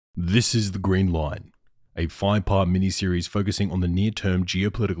This is The Green Line, a 5-part mini-series focusing on the near-term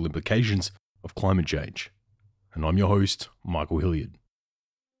geopolitical implications of climate change. And I'm your host, Michael Hilliard.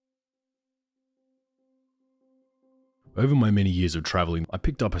 Over my many years of traveling, I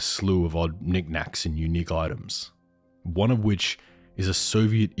picked up a slew of odd knickknacks and unique items. One of which is a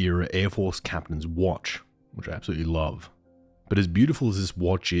Soviet-era Air Force captain's watch, which I absolutely love. But as beautiful as this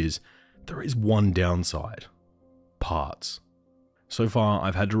watch is, there is one downside: parts. So far,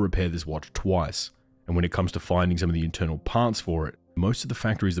 I've had to repair this watch twice, and when it comes to finding some of the internal parts for it, most of the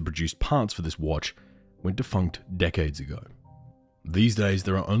factories that produced parts for this watch went defunct decades ago. These days,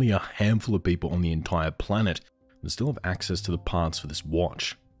 there are only a handful of people on the entire planet that still have access to the parts for this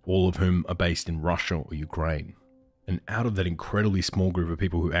watch, all of whom are based in Russia or Ukraine. And out of that incredibly small group of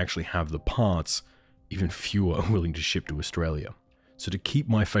people who actually have the parts, even fewer are willing to ship to Australia. So to keep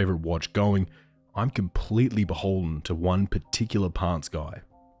my favorite watch going, I'm completely beholden to one particular parts guy.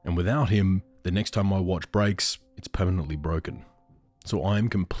 And without him, the next time my watch breaks, it's permanently broken. So I am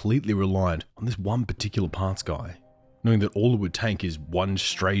completely reliant on this one particular parts guy, knowing that all it would take is one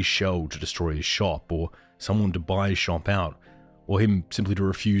stray shell to destroy his shop, or someone to buy his shop out, or him simply to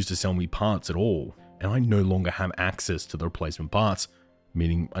refuse to sell me parts at all, and I no longer have access to the replacement parts,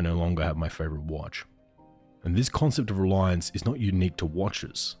 meaning I no longer have my favorite watch. And this concept of reliance is not unique to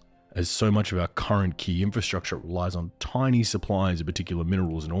watches, as so much of our current key infrastructure relies on tiny supplies of particular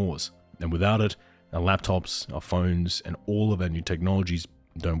minerals and ores, and without it, our laptops, our phones, and all of our new technologies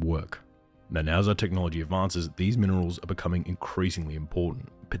don't work. Now as our technology advances, these minerals are becoming increasingly important,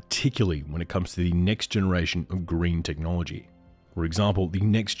 particularly when it comes to the next generation of green technology. For example, the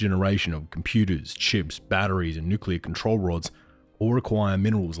next generation of computers, chips, batteries, and nuclear control rods all require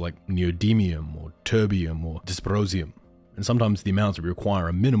minerals like neodymium or terbium or dysprosium. And sometimes the amounts we require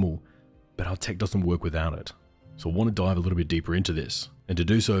are minimal, but our tech doesn't work without it. So I want to dive a little bit deeper into this. And to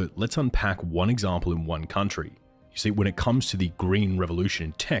do so, let's unpack one example in one country. You see, when it comes to the green revolution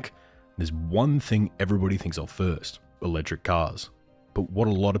in tech, there's one thing everybody thinks of first: electric cars. But what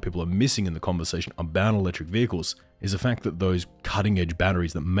a lot of people are missing in the conversation about electric vehicles is the fact that those cutting-edge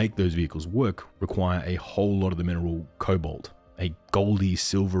batteries that make those vehicles work require a whole lot of the mineral cobalt, a goldy,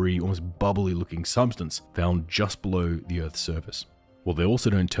 silvery, almost bubbly looking substance found just below the Earth's surface. What they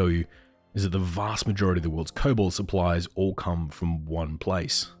also don't tell you is that the vast majority of the world's cobalt supplies all come from one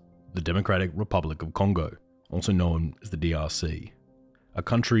place: the Democratic Republic of Congo, also known as the DRC. A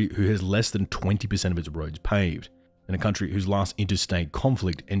country who has less than 20% of its roads paved, and a country whose last interstate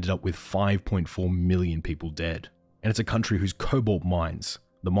conflict ended up with 5.4 million people dead. And it's a country whose cobalt mines,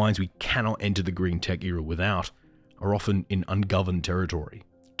 the mines we cannot enter the green tech era without, are often in ungoverned territory.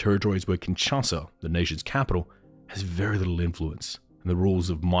 Territories where Kinshasa, the nation's capital, has very little influence, and the rules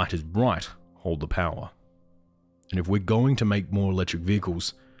of might is right hold the power. And if we're going to make more electric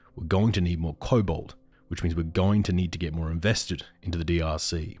vehicles, we're going to need more cobalt, which means we're going to need to get more invested into the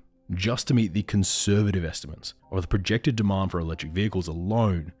DRC. Just to meet the conservative estimates of the projected demand for electric vehicles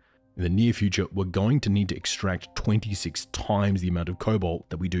alone, in the near future, we're going to need to extract 26 times the amount of cobalt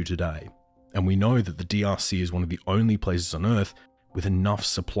that we do today. And we know that the DRC is one of the only places on Earth with enough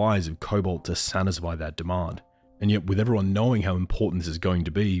supplies of cobalt to satisfy that demand. And yet, with everyone knowing how important this is going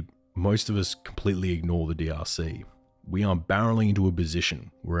to be, most of us completely ignore the DRC. We are barreling into a position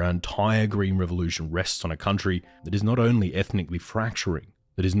where our entire green revolution rests on a country that is not only ethnically fracturing,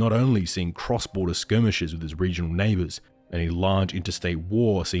 that is not only seeing cross-border skirmishes with its regional neighbours, and a large interstate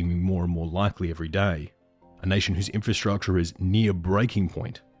war seeming more and more likely every day. A nation whose infrastructure is near breaking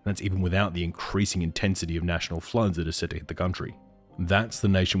point, and that's even without the increasing intensity of national floods that are set to hit the country. That's the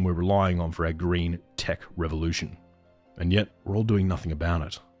nation we're relying on for our green tech revolution. And yet, we're all doing nothing about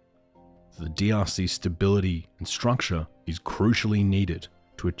it. The DRC's stability and structure is crucially needed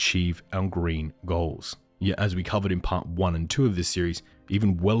to achieve our green goals. Yet, as we covered in part 1 and 2 of this series,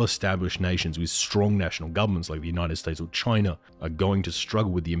 even well-established nations with strong national governments like the United States or China are going to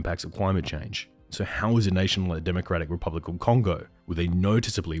struggle with the impacts of climate change. So how is a nation like the Democratic Republic of Congo, with a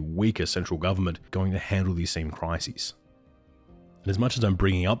noticeably weaker central government, going to handle these same crises? And as much as I'm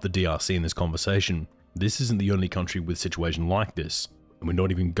bringing up the DRC in this conversation, this isn't the only country with a situation like this. And we're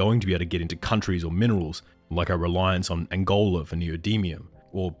not even going to be able to get into countries or minerals like our reliance on Angola for neodymium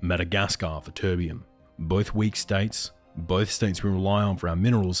or Madagascar for terbium. Both weak states, both states we rely on for our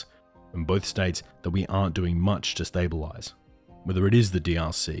minerals, and both states that we aren't doing much to stabilize. Whether it is the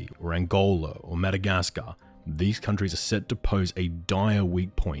DRC or Angola or Madagascar, these countries are set to pose a dire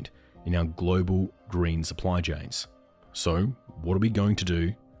weak point in our global green supply chains. So, what are we going to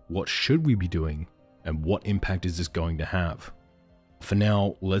do? What should we be doing? And what impact is this going to have? For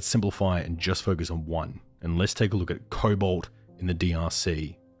now, let's simplify and just focus on one, and let's take a look at cobalt in the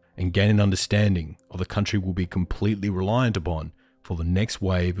DRC, and gain an understanding of the country will be completely reliant upon for the next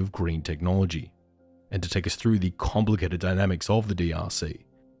wave of green technology. And to take us through the complicated dynamics of the DRC,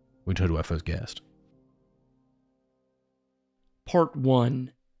 we turn to our first guest. Part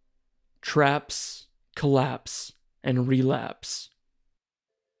 1. Traps, Collapse, and Relapse.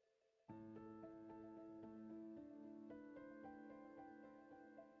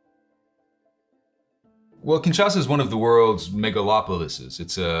 Well, Kinshasa is one of the world's megalopolises.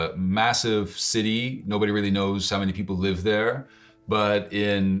 It's a massive city. Nobody really knows how many people live there. But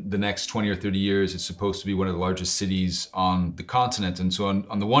in the next 20 or 30 years, it's supposed to be one of the largest cities on the continent. And so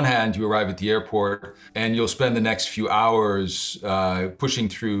on the one hand, you arrive at the airport and you'll spend the next few hours pushing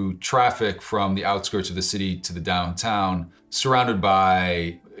through traffic from the outskirts of the city to the downtown, surrounded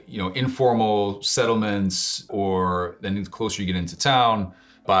by, informal settlements, or then the closer you get into town,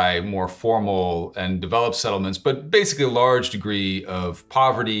 by more formal and developed settlements, but basically a large degree of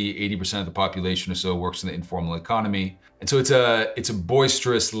poverty. 80% of the population or so works in the informal economy. And so it's a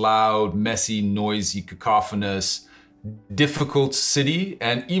boisterous, loud, messy, noisy, cacophonous, difficult city.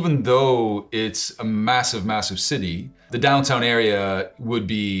 And even though it's a massive, massive city, the downtown area would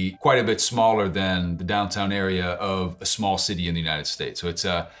be quite a bit smaller than the downtown area of a small city in the United States. So it's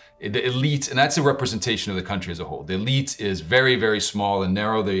the elite, and that's a representation of the country as a whole. The elite is very, very small and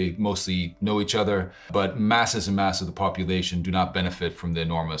narrow. They mostly know each other, but masses and masses of the population do not benefit from the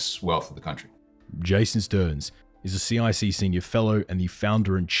enormous wealth of the country. Jason Stearns is a CSIS Senior Fellow and the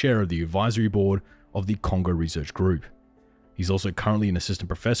founder and chair of the advisory board of the Congo Research Group. He's also currently an assistant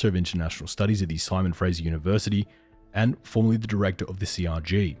professor of international studies at the Simon Fraser University and formerly the director of the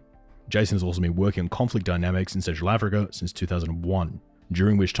CRG. Jason has also been working on conflict dynamics in Central Africa since 2001.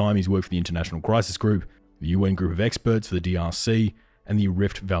 During which time he's worked for the International Crisis Group, the UN Group of Experts for the DRC, and the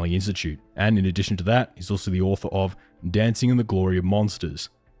Rift Valley Institute. And in addition to that, he's also the author of Dancing in the Glory of Monsters,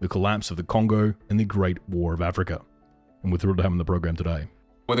 The Collapse of the Congo, and the Great War of Africa. And we're thrilled to have him on the program today.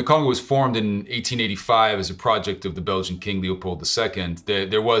 When the Congo was formed in 1885 as a project of the Belgian King Leopold II,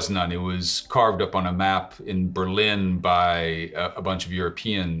 there was none. It was carved up on a map in Berlin by a bunch of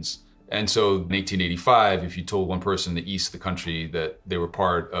Europeans. And so in 1885, if you told one person in the east of the country that they were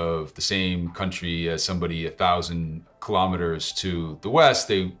part of the same country as somebody 1,000 kilometers to the west,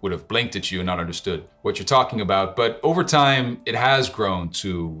 they would have blinked at you and not understood what you're talking about. But over time, it has grown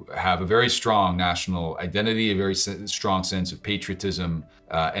to have a very strong national identity, a very strong sense of patriotism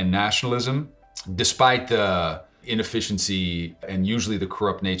and nationalism, despite the inefficiency and usually the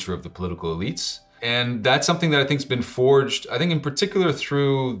corrupt nature of the political elites. And that's something that I think has been forged, I think in particular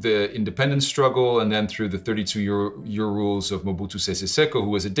through the independence struggle and then through the 32-year rules of Mobutu Sese Seko,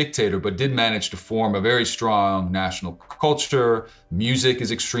 who was a dictator, but did manage to form a very strong national culture. Music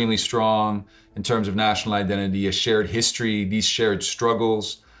is extremely strong in terms of national identity, a shared history, these shared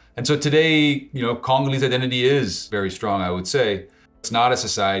struggles. And so today, Congolese identity is very strong, I would say. It's not a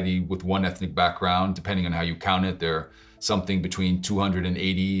society with one ethnic background, depending on how you count it. There something between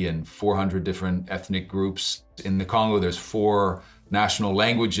 280 and 400 different ethnic groups. In the Congo, there's 4 national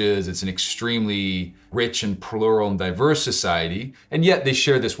languages. It's an extremely rich and plural and diverse society, and yet they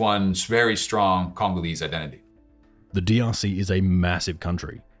share this one very strong Congolese identity. The DRC is a massive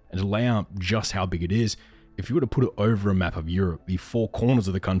country, and to lay out just how big it is, if you were to put it over a map of Europe, the 4 corners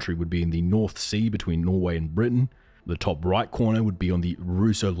of the country would be in the North Sea between Norway and Britain. The top right corner would be on the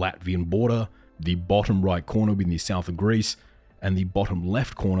Russo-Latvian border. The bottom right corner would be in the south of Greece, and the bottom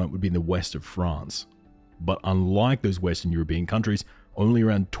left corner would be in the west of France. But unlike those Western European countries, only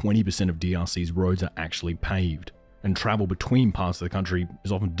around 20% of DRC's roads are actually paved, and travel between parts of the country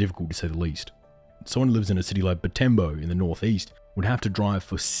is often difficult to say the least. Someone who lives in a city like Butembo in the northeast would have to drive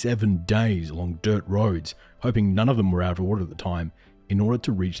for 7 days along dirt roads, hoping none of them were out of order at the time, in order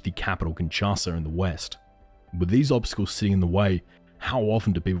to reach the capital Kinshasa in the west. With these obstacles sitting in the way, how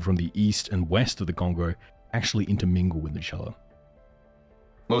often do people from the east and west of the Congo actually intermingle with each other?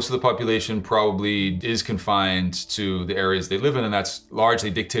 Most of the population probably is confined to the areas they live in, and that's largely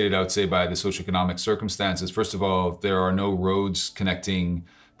dictated, I would say, by the socioeconomic circumstances. First of all, there are no roads connecting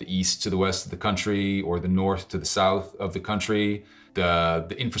the east to the west of the country or the north to the south of the country.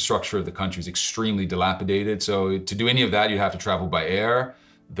 The infrastructure of the country is extremely dilapidated. So to do any of that, you'd have to travel by air.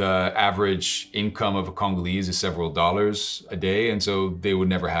 The average income of a Congolese is several dollars a day, and so they would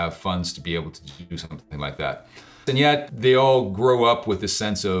never have funds to be able to do something like that. And yet they all grow up with this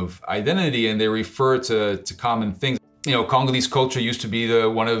sense of identity, and they refer to common things. Congolese culture used to be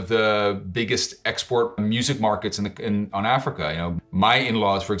one of the biggest export music markets on Africa. My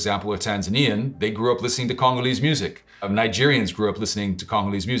in-laws, for example, are Tanzanian. They grew up listening to Congolese music. Nigerians grew up listening to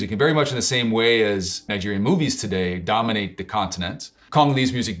Congolese music, and very much in the same way as Nigerian movies today dominate the continent.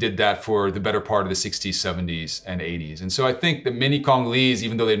 Congolese music did that for the better part of the 60s, 70s, and 80s. And so I think that many Congolese,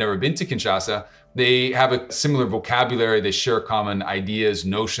 even though they've never been to Kinshasa, they have a similar vocabulary, they share common ideas,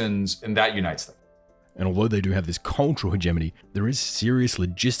 notions, and that unites them. And although they do have this cultural hegemony, there is serious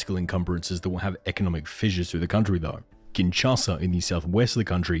logistical encumbrances that will have economic fissures through the country though. Kinshasa, in the southwest of the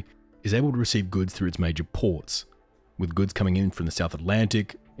country, is able to receive goods through its major ports, with goods coming in from the South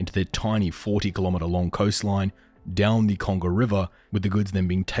Atlantic into their tiny 40-kilometer long coastline, down the Congo River, with the goods then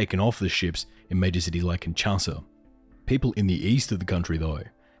being taken off the ships in major cities like Kinshasa. People in the east of the country, though,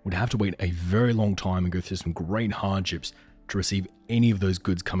 would have to wait a very long time and go through some great hardships to receive any of those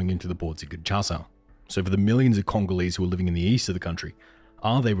goods coming into the ports of Kinshasa. So for the millions of Congolese who are living in the east of the country,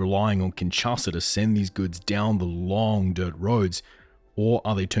 are they relying on Kinshasa to send these goods down the long dirt roads, or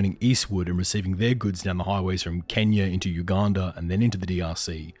are they turning eastward and receiving their goods down the highways from Kenya into Uganda and then into the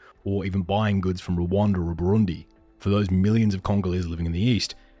DRC, or even buying goods from Rwanda or Burundi? For those millions of Congolese living in the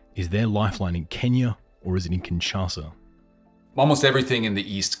east, is their lifeline in Kenya or is it in Kinshasa? Almost everything in the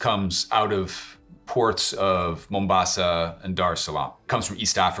east comes out of ports of Mombasa and Dar es Salaam. It comes from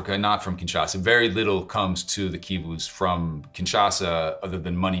East Africa, not from Kinshasa. Very little comes to the Kivus from Kinshasa other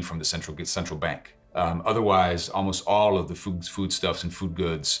than money from the central bank. Otherwise, almost all of the foodstuffs and food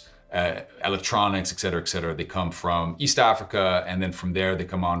goods, electronics, et cetera, they come from East Africa, and then from there they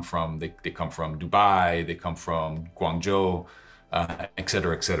come from Dubai, they come from Guangzhou, et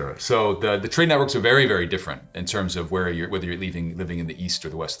cetera. So the trade networks are very, very different in terms of whether you're living in the east or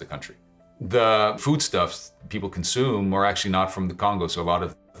the west of the country. The foodstuffs people consume are actually not from the Congo, so a lot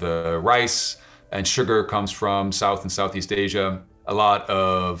of the rice and sugar comes from South and Southeast Asia. A lot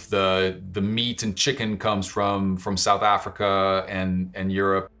of the meat and chicken comes from South Africa and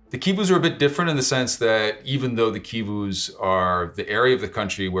Europe. The Kivus are a bit different in the sense that even though the Kivus are the area of the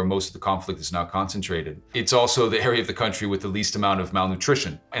country where most of the conflict is now concentrated, it's also the area of the country with the least amount of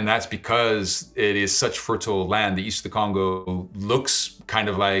malnutrition. And that's because it is such fertile land. The east of the Congo looks kind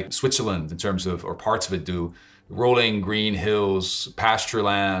of like Switzerland in terms of, or parts of it do, rolling green hills, pasture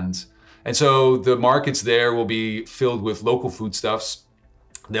land. And so the markets there will be filled with local foodstuffs.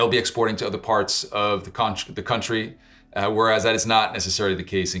 They'll be exporting to other parts of the country. Whereas that is not necessarily the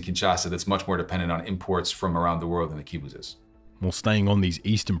case in Kinshasa, that's much more dependent on imports from around the world than the Kivus is. Well, staying on these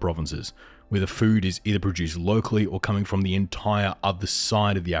eastern provinces, where the food is either produced locally or coming from the entire other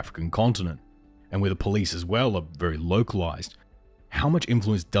side of the African continent, and where the police as well are very localized, how much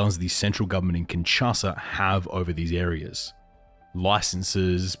influence does the central government in Kinshasa have over these areas?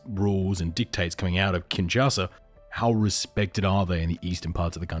 Licenses, rules, and dictates coming out of Kinshasa, how respected are they in the eastern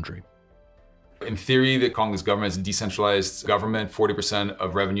parts of the country? In theory, the Congolese government is a decentralized government. 40%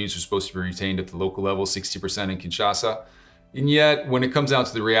 of revenues are supposed to be retained at the local level, 60% in Kinshasa. And yet, when it comes down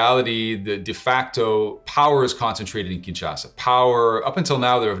to the reality, the de facto power is concentrated in Kinshasa. Power, up until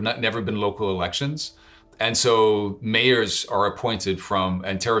now, there have never been local elections. And so mayors are appointed from,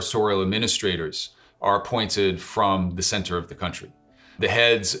 and territorial administrators are appointed from the center of the country. The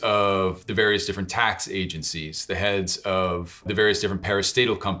heads of the various different tax agencies, the heads of the various different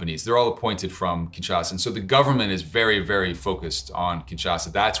parastatal companies, they're all appointed from Kinshasa. And so the government is very, very focused on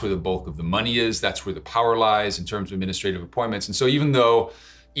Kinshasa. That's where the bulk of the money is. That's where the power lies in terms of administrative appointments. And so even though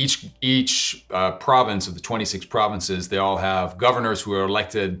each province of the 26 provinces, they all have governors who are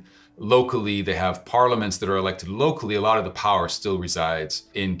elected locally, they have parliaments that are elected locally, a lot of the power still resides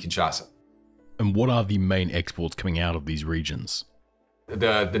in Kinshasa. And what are the main exports coming out of these regions?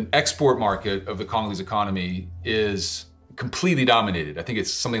 The export market of the Congolese economy is completely dominated. I think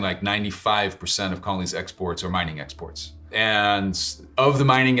it's something like 95% of Congolese exports are mining exports. And of the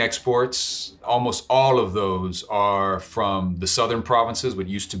mining exports, almost all of those are from the southern provinces, what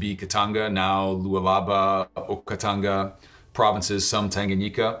used to be Katanga, now Lualaba, Okatanga provinces, some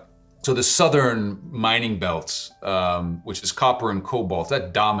Tanganyika. So the southern mining belts, which is copper and cobalt,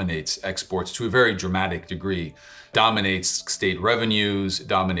 that dominates exports to a very dramatic degree. Dominates state revenues,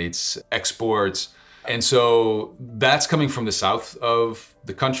 dominates exports. And so that's coming from the south of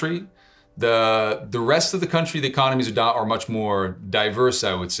the country. The rest of the country, the economies are much more diverse,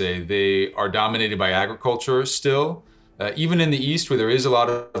 I would say. They are dominated by agriculture still. Even in the east, where there is a lot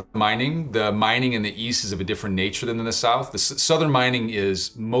of mining, the mining in the east is of a different nature than in the south. The southern mining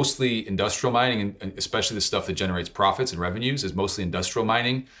is mostly industrial mining, and especially the stuff that generates profits and revenues is mostly industrial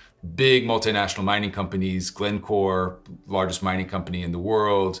mining. Big multinational mining companies, Glencore, largest mining company in the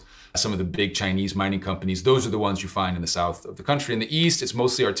world, some of the big Chinese mining companies, those are the ones you find in the south of the country. In the east, it's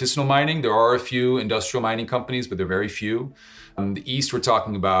mostly artisanal mining. There are a few industrial mining companies, but they're very few. In the east, we're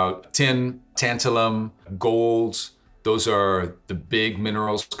talking about tin, tantalum, gold, Those are the big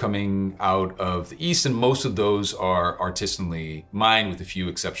minerals coming out of the east, and most of those are artisanally mined with a few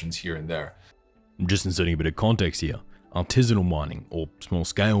exceptions here and there. Just inserting a bit of context here, artisanal mining, or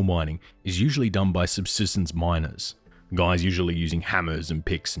small-scale mining, is usually done by subsistence miners, guys usually using hammers and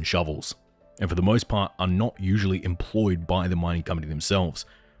picks and shovels, and for the most part are not usually employed by the mining company themselves,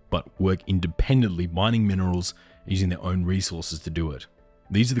 but work independently mining minerals using their own resources to do it.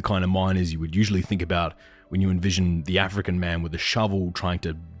 These are the kind of miners you would usually think about when you envision the African man with a shovel trying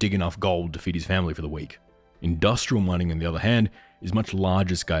to dig enough gold to feed his family for the week. Industrial mining, on the other hand, is much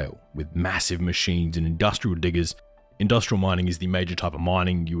larger scale, with massive machines and industrial diggers. Industrial mining is the major type of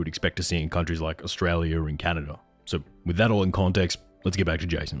mining you would expect to see in countries like Australia and Canada. So with that all in context, let's get back to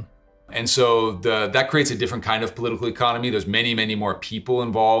Jason. And so that creates a different kind of political economy. There's many, many more people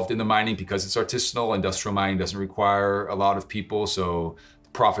involved in the mining because it's artisanal. Industrial mining doesn't require a lot of people, so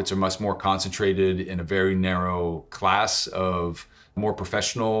profits are much more concentrated in a very narrow class of more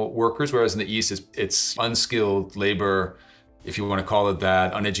professional workers, whereas in the East, it's unskilled labor, if you want to call it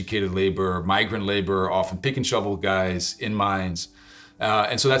that, uneducated labor, migrant labor, often pick and shovel guys in mines.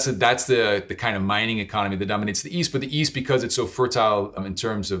 And so that's the kind of mining economy that dominates the East. But the East, because it's so fertile in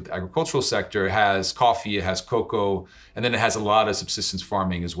terms of the agricultural sector, it has coffee, it has cocoa, and then it has a lot of subsistence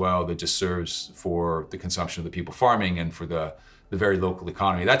farming as well that just serves for the consumption of the people farming and for the very local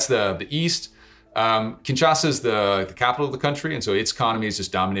economy. That's the East. Kinshasa is the capital of the country, and so its economy is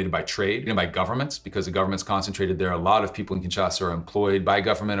just dominated by trade and by governments, because the government's concentrated there. A lot of people in Kinshasa are employed by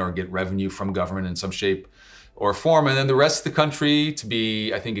government or get revenue from government in some shape or form. And then the rest of the country, to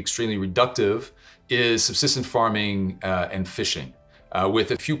be, I think, extremely reductive, is subsistence farming and fishing,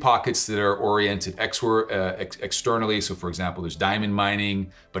 with a few pockets that are oriented externally. So for example, there's diamond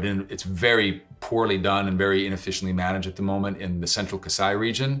mining, but it's very poorly done and very inefficiently managed at the moment in the central Kasai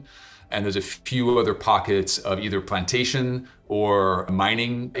region. And there's a few other pockets of either plantation or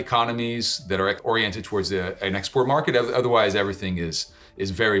mining economies that are oriented towards an export market. Otherwise, everything is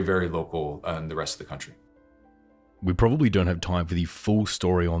very, very local in the rest of the country. We probably don't have time for the full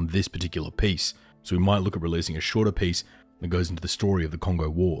story on this particular piece, so we might look at releasing a shorter piece that goes into the story of the Congo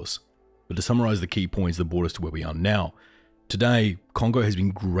Wars. But to summarize the key points that brought us to where we are now, today, Congo has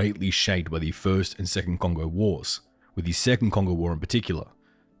been greatly shaped by the First and Second Congo Wars, with the Second Congo War in particular,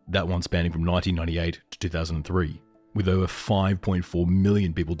 that one spanning from 1998 to 2003, with over 5.4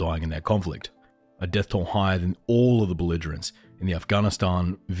 million people dying in that conflict, a death toll higher than all of the belligerents in the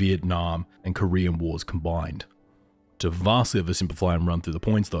Afghanistan, Vietnam, and Korean wars combined. To vastly oversimplify and run through the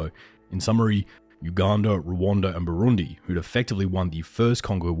points though, in summary, Uganda, Rwanda, and Burundi, who'd effectively won the First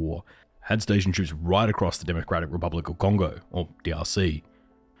Congo War, had stationed troops right across the Democratic Republic of Congo, or DRC.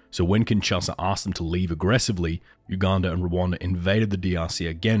 So when Kinshasa asked them to leave aggressively, Uganda and Rwanda invaded the DRC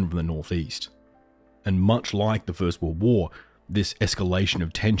again from the northeast. And much like the First World War, this escalation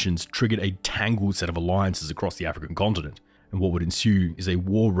of tensions triggered a tangled set of alliances across the African continent, and what would ensue is a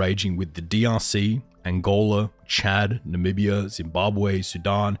war raging with the DRC, Angola, Chad, Namibia, Zimbabwe,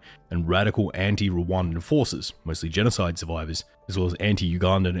 Sudan, and radical anti-Rwandan forces, mostly genocide survivors, as well as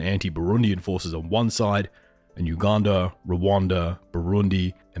anti-Ugandan and anti-Burundian forces on one side, and Uganda, Rwanda,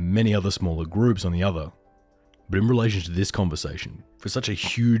 Burundi, and many other smaller groups on the other. But in relation to this conversation, for such a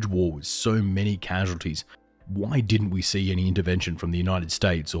huge war with so many casualties, why didn't we see any intervention from the United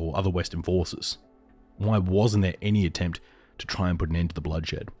States or other Western forces? Why wasn't there any attempt to try and put an end to the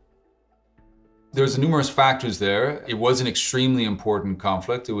bloodshed? There's numerous factors there. It was an extremely important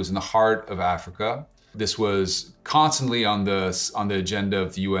conflict. It was in the heart of Africa. This was constantly on the agenda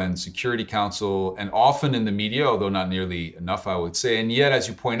of the UN Security Council and often in the media, although not nearly enough, I would say. And yet, as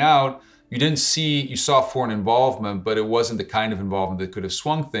you point out, you saw foreign involvement, but it wasn't the kind of involvement that could have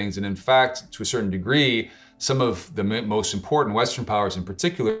swung things. And in fact, to a certain degree, some of the most important Western powers in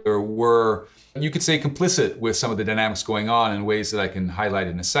particular were, you could say, complicit with some of the dynamics going on in ways that I can highlight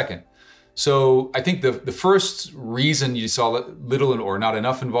in a second. So I think the first reason you saw little or not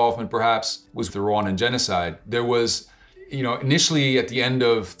enough involvement, perhaps, was the Rwandan genocide. There was, initially at the end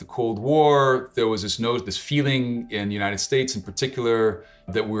of the Cold War, there was this feeling in the United States in particular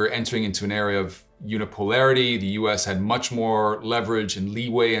that we were entering into an area of unipolarity. The US had much more leverage and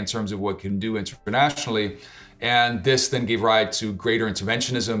leeway in terms of what it can do internationally. And this then gave rise to greater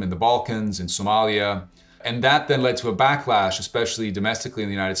interventionism in the Balkans, in Somalia. And that then led to a backlash, especially domestically in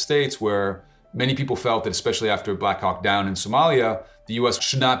the United States, where many people felt that, especially after Black Hawk Down in Somalia, the US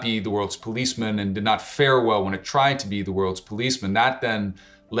should not be the world's policeman and did not fare well when it tried to be the world's policeman. That then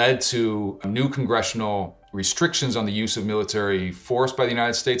led to new congressional restrictions on the use of military force by the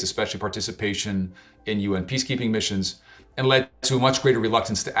United States, especially participation in UN peacekeeping missions. and led to a much greater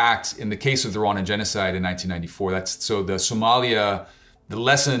reluctance to act in the case of the Rwandan genocide in 1994. So the Somalia, the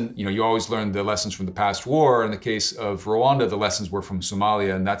lesson, you always learn the lessons from the past war. In the case of Rwanda, the lessons were from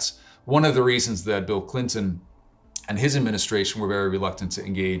Somalia. And that's one of the reasons that Bill Clinton and his administration were very reluctant to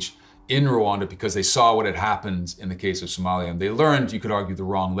engage in Rwanda, because they saw what had happened in the case of Somalia. And they learned, you could argue, the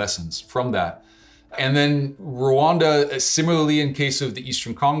wrong lessons from that. And then Rwanda, similarly in case of the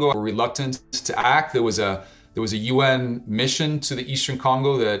Eastern Congo, were reluctant to act. There was a UN mission to the Eastern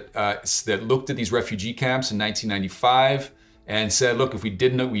Congo that looked at these refugee camps in 1995 and said, look, if we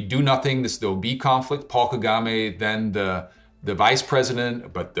do nothing, there will be conflict. Paul Kagame, then the vice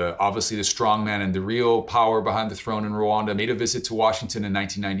president, but obviously the strong man and the real power behind the throne in Rwanda, made a visit to Washington in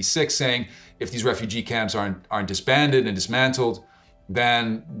 1996 saying, if these refugee camps aren't disbanded and dismantled,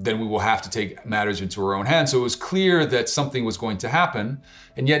 then we will have to take matters into our own hands. So it was clear that something was going to happen,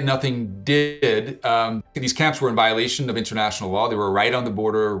 and yet nothing did. These camps were in violation of international law. They were right on the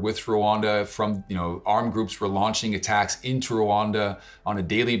border with Rwanda. Armed groups were launching attacks into Rwanda on a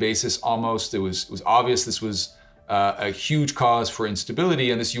daily basis almost. It was obvious this was a huge cause for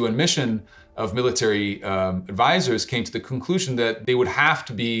instability, and this UN mission of military advisors came to the conclusion that they would have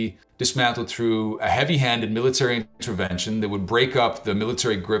to be dismantled through a heavy-handed military intervention that would break up the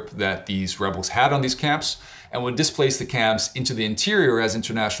military grip that these rebels had on these camps and would displace the camps into the interior, as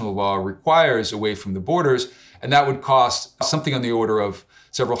international law requires, away from the borders. And that would cost something on the order of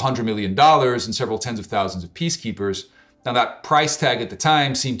several $100 million and several tens of thousands of peacekeepers. Now, that price tag at the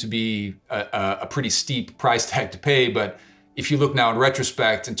time seemed to be a pretty steep price tag to pay, but if you look now in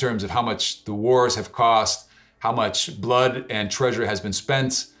retrospect in terms of how much the wars have cost, how much blood and treasure has been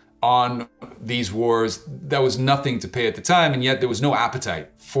spent on these wars, that was nothing to pay at the time, and yet there was no appetite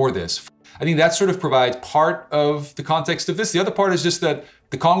for this. I think that sort of provides part of the context of this. The other part is just that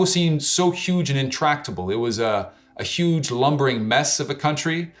the Congo seemed so huge and intractable. It was a huge lumbering mess of a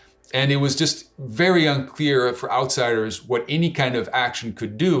country, and it was just very unclear for outsiders what any kind of action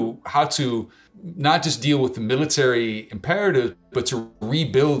could do, how to not just deal with the military imperative, but to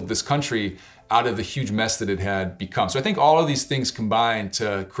rebuild this country out of the huge mess that it had become. So I think all of these things combine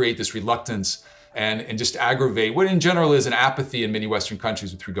to create this reluctance and just aggravate what in general is an apathy in many Western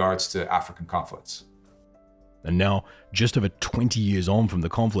countries with regards to African conflicts. And now, just over 20 years on from the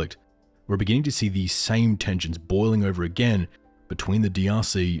conflict, we're beginning to see these same tensions boiling over again between the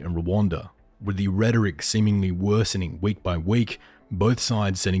DRC and Rwanda, with the rhetoric seemingly worsening week by week, both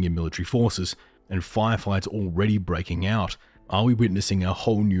sides sending in military forces, and firefights already breaking out. Are we witnessing a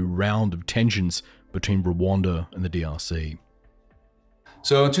whole new round of tensions between Rwanda and the DRC?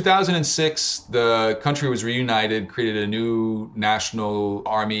 So in 2006, the country was reunited, created a new national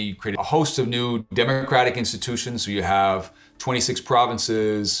army, created a host of new democratic institutions. So you have 26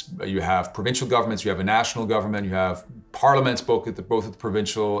 provinces, you have provincial governments, you have a national government, you have parliaments both at the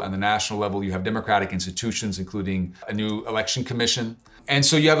provincial and the national level. You have democratic institutions, including a new election commission. And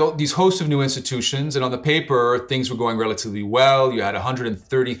so you have these hosts of new institutions, and on the paper, things were going relatively well. You had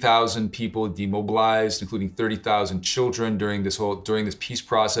 130,000 people demobilized, including 30,000 children during this peace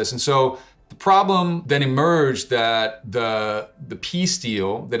process. And so the problem then emerged that the peace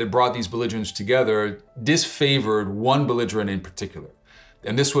deal that had brought these belligerents together disfavored one belligerent in particular.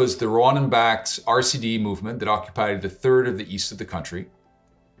 And this was the Rwandan-backed RCD movement that occupied a third of the east of the country,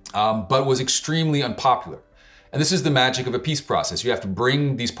 but was extremely unpopular. And this is the magic of a peace process. You have to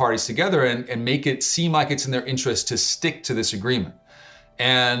bring these parties together and make it seem like it's in their interest to stick to this agreement.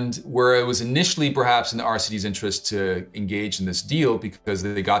 And where it was initially perhaps in the RCD's interest to engage in this deal because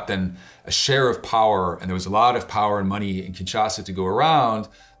they got then a share of power, and there was a lot of power and money in Kinshasa to go around,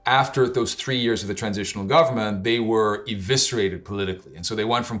 after those 3 years of the transitional government, they were eviscerated politically. And so they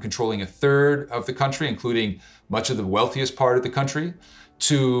went from controlling a third of the country, including much of the wealthiest part of the country,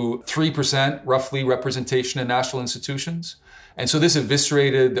 to 3% roughly representation in national institutions. And so this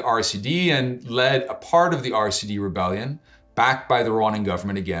eviscerated the RCD and led a part of the RCD rebellion, backed by the Rwandan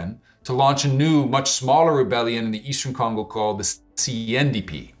government again, to launch a new, much smaller rebellion in the Eastern Congo called the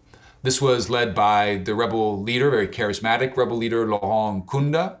CNDP. This was led by the rebel leader, very charismatic rebel leader, Laurent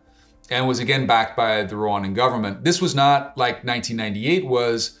Nkunda, and was again backed by the Rwandan government. This was not like 1998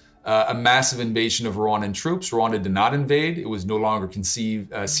 was a massive invasion of Rwandan troops. Rwanda did not invade. It was no longer seen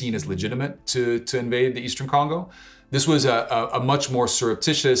as legitimate to invade the Eastern Congo. This was a much more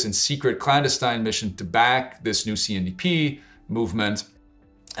surreptitious and secret clandestine mission to back this new CNDP movement.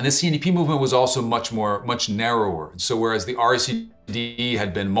 And the CNDP movement was also much narrower. So whereas the RCD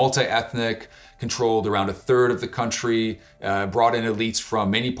had been multi-ethnic, controlled around a third of the country, brought in elites from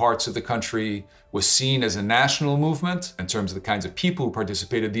many parts of the country, was seen as a national movement in terms of the kinds of people who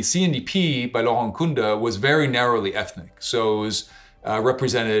participated. The CNDP by Laurent Nkunda was very narrowly ethnic. So it was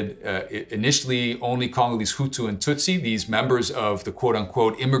represented initially only Congolese Hutu and Tutsi, these members of the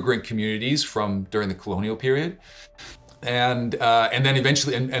quote-unquote immigrant communities from during the colonial period. And then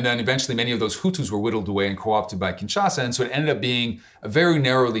eventually many of those Hutus were whittled away and co-opted by Kinshasa, and so it ended up being a very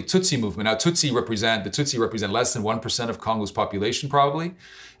narrowly Tutsi movement. Now, the Tutsi represent less than 1% of Congo's population, probably,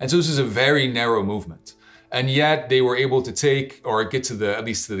 and so this is a very narrow movement. And yet they were able to take or get to at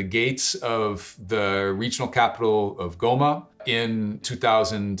least to the gates of the regional capital of Goma in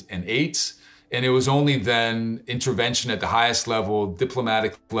 2008. And it was only then intervention at the highest level,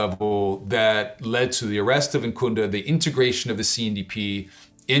 diplomatic level, that led to the arrest of Nkunda, the integration of the CNDP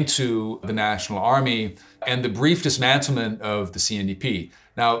into the National Army, and the brief dismantlement of the CNDP.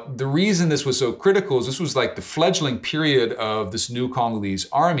 Now, the reason this was so critical is this was like the fledgling period of this new Congolese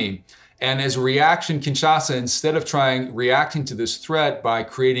army. And as a reaction, Kinshasa, instead of reacting to this threat by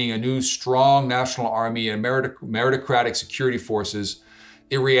creating a new strong national army and meritocratic security forces,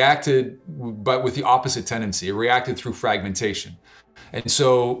 it reacted, but with the opposite tendency. It reacted through fragmentation. And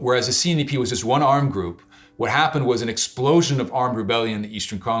so, whereas the CNDP was just one armed group, what happened was an explosion of armed rebellion in the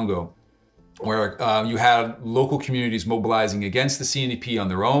Eastern Congo, where you had local communities mobilizing against the CNDP on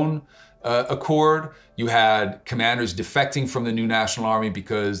their own accord. You had commanders defecting from the new National Army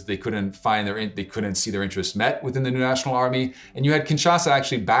because they couldn't see their interests met within the new National Army. And you had Kinshasa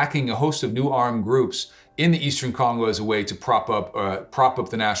actually backing a host of new armed groups in the Eastern Congo as a way to prop up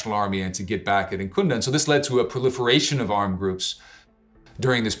the National Army and to get back at Nkunda. And so this led to a proliferation of armed groups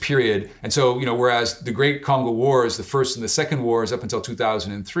during this period. And so, whereas the Great Congo Wars, the First and the Second Wars up until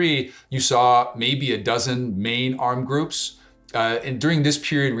 2003, you saw maybe a dozen main armed groups. And during this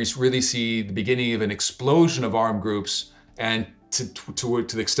period, we really see the beginning of an explosion of armed groups, and to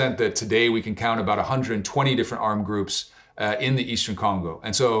the extent that today we can count about 120 different armed groups in the Eastern Congo.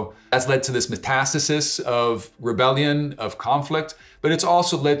 And so that's led to this metastasis of rebellion, of conflict, but it's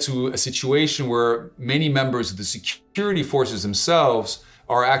also led to a situation where many members of the security forces themselves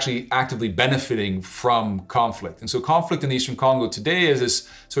are actually actively benefiting from conflict. And so conflict in the Eastern Congo today is this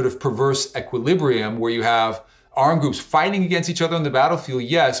sort of perverse equilibrium where you have armed groups fighting against each other on the battlefield,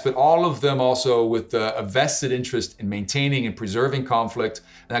 yes, but all of them also with a vested interest in maintaining and preserving conflict.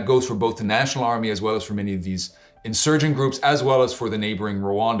 And that goes for both the National Army as well as for many of these insurgent groups, as well as for the neighboring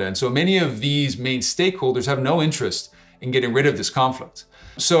Rwanda. And so many of these main stakeholders have no interest in getting rid of this conflict.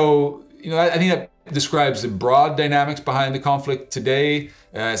 So, I think that describes the broad dynamics behind the conflict today.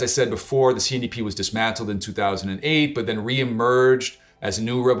 As I said before, the CNDP was dismantled in 2008, but then re-emerged as a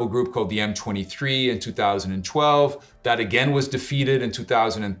new rebel group called the M23 in 2012. That again was defeated in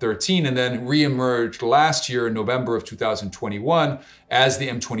 2013 and then re-emerged last year in November of 2021 as the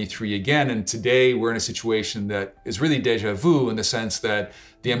M23 again. And today we're in a situation that is really deja vu in the sense that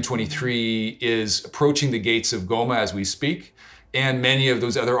the M23 is approaching the gates of Goma as we speak. And many of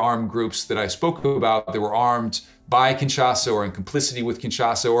those other armed groups that I spoke about, they were armed by Kinshasa or in complicity with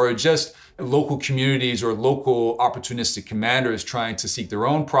Kinshasa, or just local communities or local opportunistic commanders trying to seek their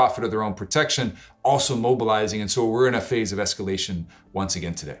own profit or their own protection, also mobilizing. And so we're in a phase of escalation once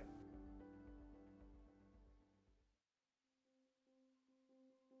again today.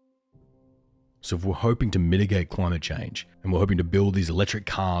 So if we're hoping to mitigate climate change and we're hoping to build these electric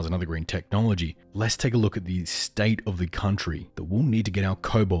cars and other green technology, let's take a look at the state of the country that we'll need to get our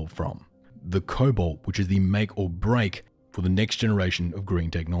cobalt from. The cobalt, which is the make or break for the next generation of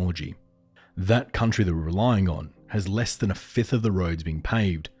green technology. That country that we're relying on has less than a fifth of the roads being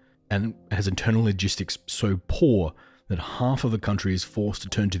paved and has internal logistics so poor that half of the country is forced to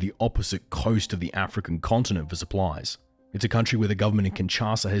turn to the opposite coast of the African continent for supplies. It's a country where the government in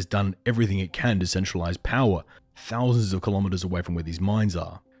Kinshasa has done everything it can to centralize power thousands of kilometers away from where these mines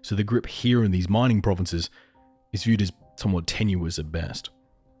are. So the grip here in these mining provinces is viewed as somewhat tenuous at best.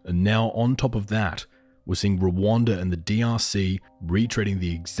 And now on top of that, we're seeing Rwanda and the DRC retreading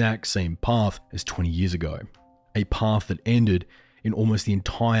the exact same path as 20 years ago. A path that ended in almost the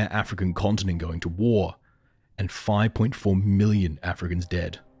entire African continent going to war and 5.4 million Africans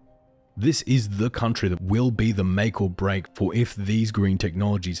dead. This is the country that will be the make or break for if these green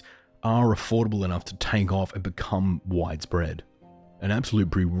technologies are affordable enough to take off and become widespread. An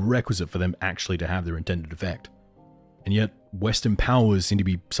absolute prerequisite for them actually to have their intended effect. And yet, Western powers seem to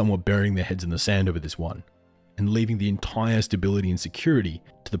be somewhat burying their heads in the sand over this one, and leaving the entire stability and security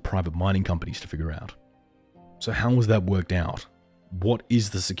to the private mining companies to figure out. So how was that worked out? What is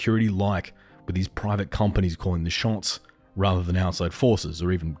the security like with these private companies calling the shots rather than outside forces,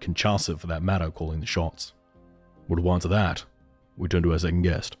 or even Kinshasa for that matter, calling the shots? Well, to answer that, we turn to our second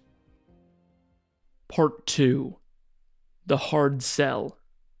guest. Part 2. The hard sell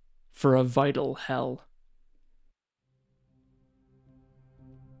for a vital hell.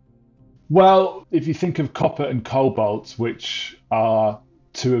 Well, if you think of copper and cobalt, which are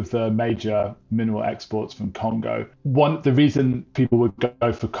two of the major mineral exports from Congo, the reason people would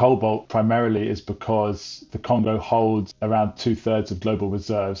go for cobalt primarily is because the Congo holds around 2/3 of global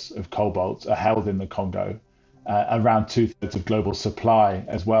reserves of cobalt are held in the Congo. Around 2/3 of global supply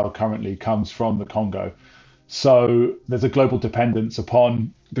as well currently comes from the Congo. So there's a global dependence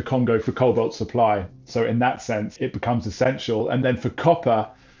upon the Congo for cobalt supply. So in that sense, it becomes essential. And then for copper,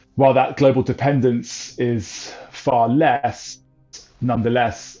 while that global dependence is far less,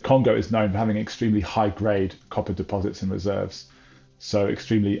 nonetheless, Congo is known for having extremely high-grade copper deposits and reserves. So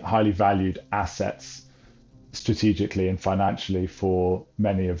extremely highly valued assets strategically and financially for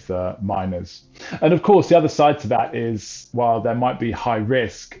many of the miners. And of course, the other side to that is, while there might be high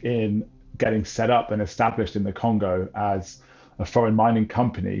risk in getting set up and established in the Congo as a foreign mining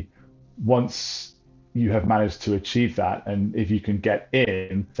company, once you have managed to achieve that, and if you can get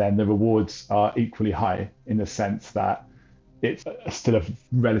in, then the rewards are equally high in the sense that it's still a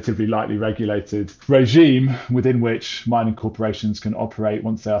relatively lightly regulated regime within which mining corporations can operate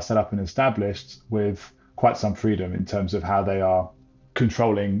once they are set up and established with quite some freedom in terms of how they are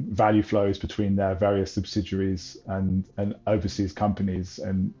controlling value flows between their various subsidiaries and overseas companies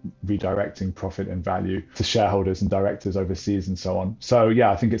and redirecting profit and value to shareholders and directors overseas and so on. So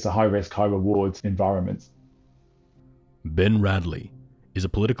yeah, I think it's a high risk, high reward environment. Ben Radley is a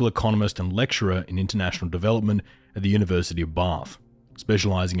political economist and lecturer in international development at the University of Bath,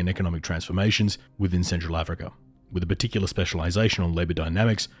 specializing in economic transformations within Central Africa, with a particular specialization on labor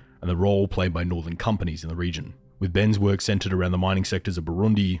dynamics and the role played by northern companies in the region, with Ben's work centered around the mining sectors of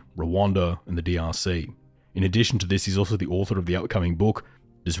Burundi, Rwanda, and the DRC. In addition to this, he's also the author of the upcoming book,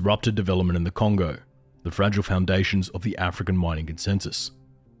 Disrupted Development in the Congo, The Fragile Foundations of the African Mining Consensus.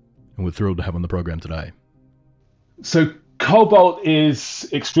 And we're thrilled to have on the program today. So cobalt is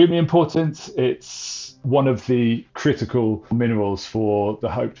extremely important. It's one of the critical minerals for the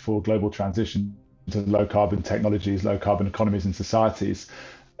hoped for global transition to low carbon technologies, low carbon economies and societies.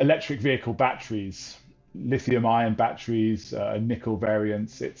 Electric vehicle batteries, lithium-ion batteries, nickel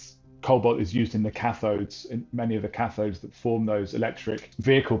variants. Cobalt is used in the cathodes, in many of the cathodes that form those electric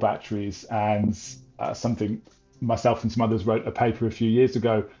vehicle batteries. And something myself and some others wrote a paper a few years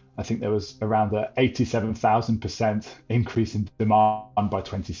ago. I think there was around a 87,000% increase in demand by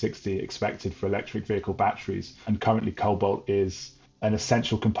 2060 expected for electric vehicle batteries. And currently cobalt is an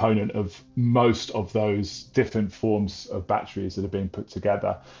essential component of most of those different forms of batteries that are being put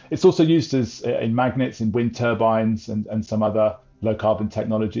together. It's also used as in magnets, in wind turbines and some other low carbon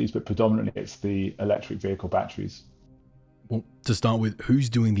technologies, but predominantly it's the electric vehicle batteries. Well, to start with, who's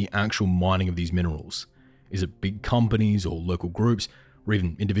doing the actual mining of these minerals? Is it big companies or local groups, or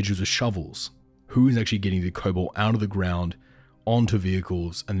even individuals with shovels? Who is actually getting the cobalt out of the ground, onto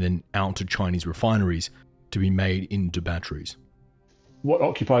vehicles, and then out to Chinese refineries to be made into batteries? What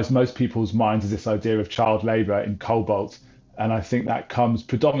occupies most people's minds is this idea of child labor in cobalt. And I think that comes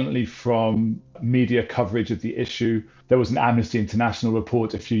predominantly from media coverage of the issue. There was an Amnesty International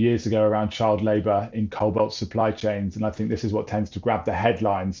report a few years ago around child labor in cobalt supply chains. And I think this is what tends to grab the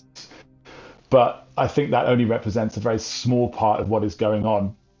headlines. But I think that only represents a very small part of what is going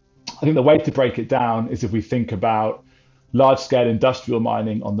on. I think the way to break it down is if we think about large-scale industrial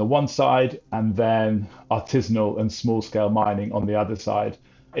mining on the one side, and then artisanal and small-scale mining on the other side.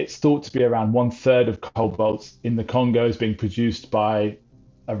 It's thought to be around 1/3 of cobalt in the Congo is being produced by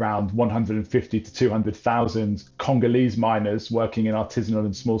around 150 to 200,000 Congolese miners working in artisanal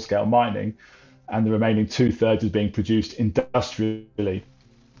and small-scale mining, and the remaining 2/3 is being produced industrially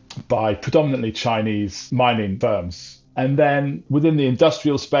by predominantly Chinese mining firms. And then within the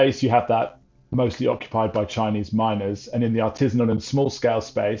industrial space, you have that mostly occupied by Chinese miners. And in the artisanal and small scale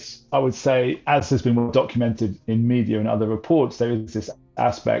space, I would say, as has been documented in media and other reports, there is this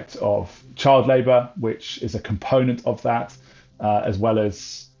aspect of child labor, which is a component of that, as well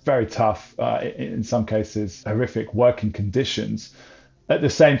as very tough, in some cases, horrific working conditions. At the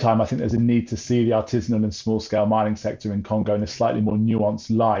same time, I think there's a need to see the artisanal and small scale mining sector in Congo in a slightly more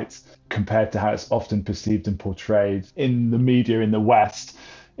nuanced light compared to how it's often perceived and portrayed in the media in the West,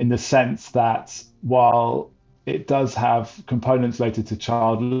 in the sense that while it does have components related to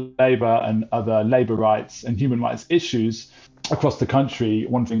child labor and other labor rights and human rights issues, across the country,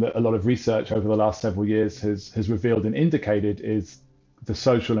 one thing that a lot of research over the last several years has revealed and indicated is the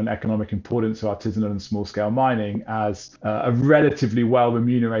social and economic importance of artisanal and small-scale mining as a relatively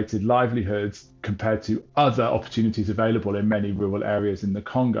well-remunerated livelihood compared to other opportunities available in many rural areas in the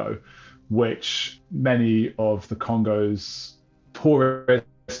Congo, which many of the Congo's poorest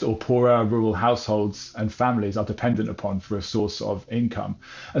or poorer rural households and families are dependent upon for a source of income.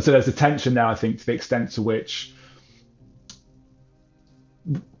 And so there's a tension now, I think, to the extent to which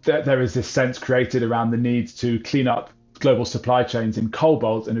there is this sense created around the need to clean up global supply chains in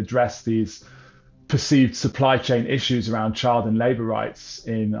cobalt and address these perceived supply chain issues around child and labor rights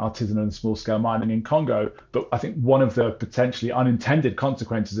in artisanal and small-scale mining in Congo. But I think one of the potentially unintended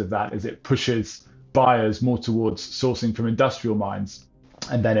consequences of that is it pushes buyers more towards sourcing from industrial mines,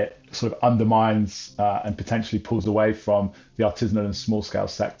 and then it sort of undermines and potentially pulls away from the artisanal and small-scale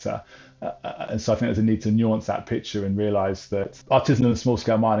sector. And so I think there's a need to nuance that picture and realize that artisanal and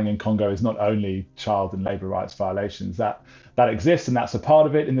small-scale mining in Congo is not only child and labor rights violations. That exists, and that's a part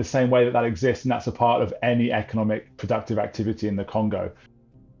of it, in the same way that exists and that's a part of any economic productive activity in the Congo.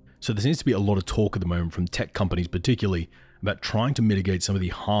 So there seems to be a lot of talk at the moment from tech companies particularly about trying to mitigate some of the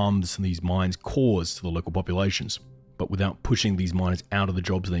harms these mines cause to the local populations, but without pushing these miners out of the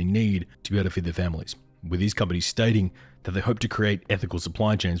jobs they need to be able to feed their families, with these companies stating that they hope to create ethical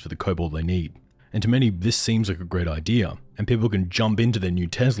supply chains for the cobalt they need. And to many, this seems like a great idea, and people can jump into their new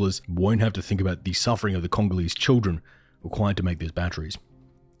Teslas, won't have to think about the suffering of the Congolese children required to make these batteries.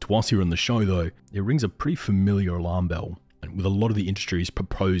 To us here on the show though, it rings a pretty familiar alarm bell, and with a lot of the industry's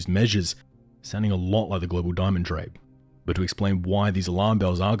proposed measures sounding a lot like the global diamond trade. But to explain why these alarm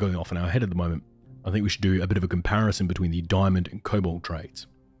bells are going off in our head at the moment, I think we should do a bit of a comparison between the diamond and cobalt trades.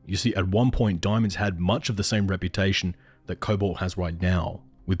 You see, at one point, diamonds had much of the same reputation that cobalt has right now,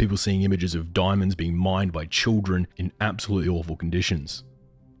 with people seeing images of diamonds being mined by children in absolutely awful conditions.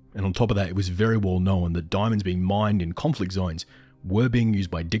 And on top of that, it was very well known that diamonds being mined in conflict zones were being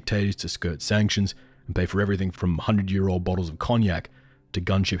used by dictators to skirt sanctions and pay for everything from 100-year-old bottles of cognac to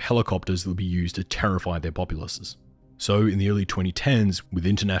gunship helicopters that would be used to terrify their populaces. So in the early 2010s, with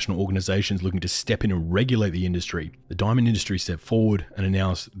international organizations looking to step in and regulate the industry, the diamond industry stepped forward and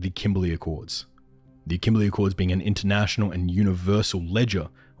announced the Kimberley Accords. The Kimberley Accords being an international and universal ledger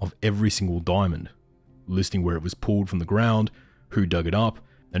of every single diamond, listing where it was pulled from the ground, who dug it up,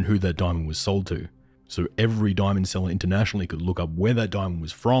 and who that diamond was sold to. So every diamond seller internationally could look up where that diamond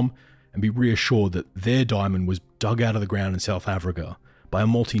was from and be reassured that their diamond was dug out of the ground in South Africa by a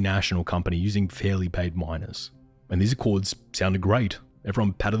multinational company using fairly paid miners. And these accords sounded great.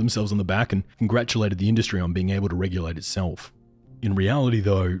 Everyone patted themselves on the back and congratulated the industry on being able to regulate itself. In reality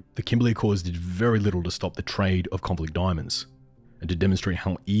though, the Kimberley Accords did very little to stop the trade of conflict diamonds. And to demonstrate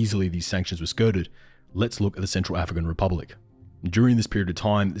how easily these sanctions were skirted, let's look at the Central African Republic. During this period of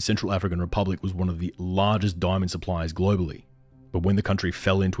time, the Central African Republic was one of the largest diamond suppliers globally. But when the country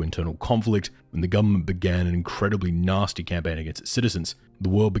fell into internal conflict, when the government began an incredibly nasty campaign against its citizens, the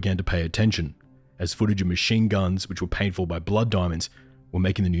world began to pay attention, as footage of machine guns, which were paid for by blood diamonds, were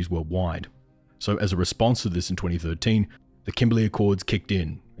making the news worldwide. So as a response to this in 2013, the Kimberley Accords kicked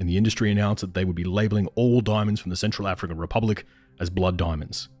in, and the industry announced that they would be labeling all diamonds from the Central African Republic as blood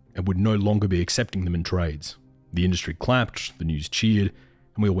diamonds, and would no longer be accepting them in trades. The industry clapped, the news cheered,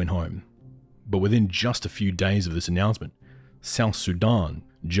 and we all went home. But within just a few days of this announcement, South Sudan,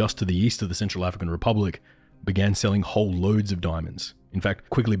 just to the east of the Central African Republic, began selling whole loads of diamonds, in fact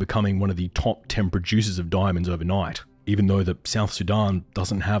quickly becoming one of the top 10 producers of diamonds overnight, even though that South Sudan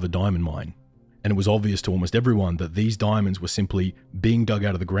doesn't have a diamond mine. And it was obvious to almost everyone that these diamonds were simply being dug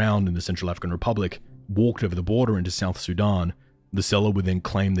out of the ground in the Central African Republic, walked over the border into South Sudan. The seller would then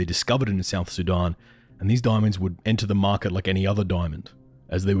claim they discovered it in South Sudan, and these diamonds would enter the market like any other diamond,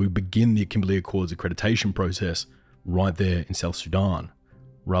 as they would begin the Kimberley Accords accreditation process right there in South Sudan,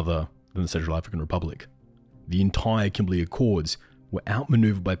 rather than the Central African Republic. The entire Kimberley Accords were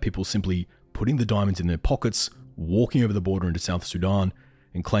outmaneuvered by people simply putting the diamonds in their pockets, walking over the border into South Sudan,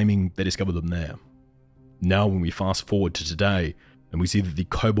 and claiming they discovered them there. Now when we fast forward to today, and we see that the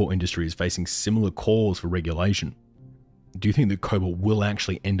cobalt industry is facing similar calls for regulation, do you think that cobalt will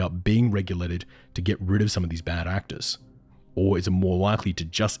actually end up being regulated to get rid of some of these bad actors? Or is it more likely to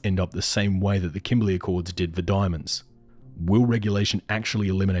just end up the same way that the Kimberley Accords did for diamonds? Will regulation actually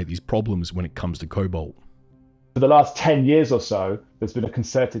eliminate these problems when it comes to cobalt? For the last 10 years or so, there's been a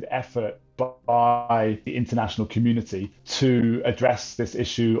concerted effort by the international community to address this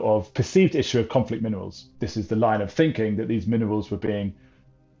perceived issue of conflict minerals. This is the line of thinking that these minerals were being,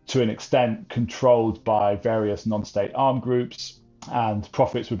 to an extent, controlled by various non-state armed groups, and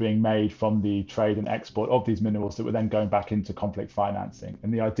profits were being made from the trade and export of these minerals that were then going back into conflict financing.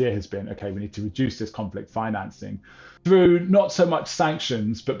 And the idea has been, okay, we need to reduce this conflict financing through not so much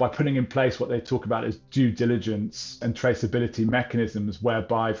sanctions, but by putting in place what they talk about as due diligence and traceability mechanisms,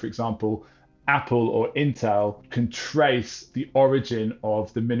 whereby, for example, Apple or Intel can trace the origin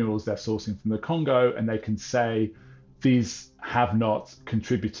of the minerals they're sourcing from the Congo, and they can say these have not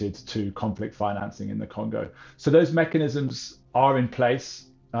contributed to conflict financing in the Congo. So those mechanisms are in place,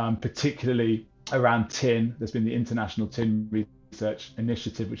 particularly around tin. There's been the International Tin Research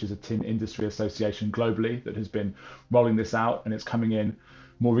Initiative, which is a tin industry association globally that has been rolling this out, and it's coming in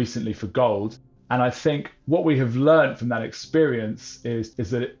more recently for gold. And I think what we have learned from that experience is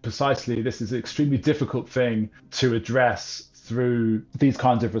that precisely this is an extremely difficult thing to address through these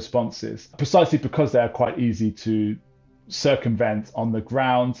kinds of responses, precisely because they are quite easy to circumvent on the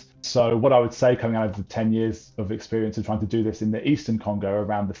ground. So what I would say, coming out of the 10 years of experience of trying to do this in the Eastern Congo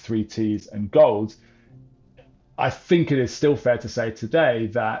around the 3 Ts and gold, I think it is still fair to say today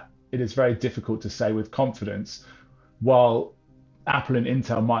that it is very difficult to say with confidence, while Apple and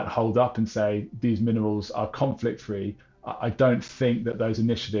Intel might hold up and say these minerals are conflict free, I don't think that those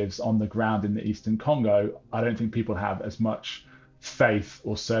initiatives on the ground in the Eastern Congo, I don't think people have as much faith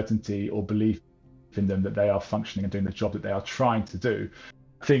or certainty or belief in them that they are functioning and doing the job that they are trying to do.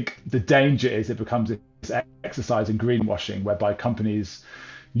 I think the danger is it becomes this exercise in greenwashing, whereby companies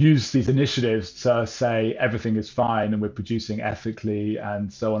use these initiatives to say everything is fine and we're producing ethically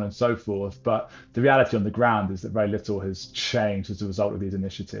and so on and so forth. But the reality on the ground is that very little has changed as a result of these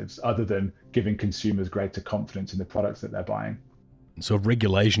initiatives, other than giving consumers greater confidence in the products that they're buying. So if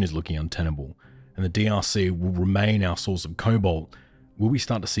regulation is looking untenable and the DRC will remain our source of cobalt, will we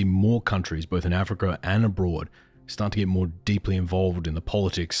start to see more countries, both in Africa and abroad, start to get more deeply involved in the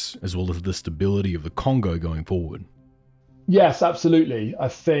politics as well as the stability of the Congo going forward? Yes, absolutely. I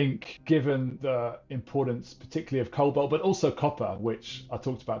think given the importance particularly of cobalt, but also copper, which I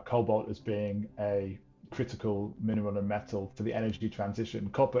talked about cobalt as being a critical mineral and metal for the energy transition.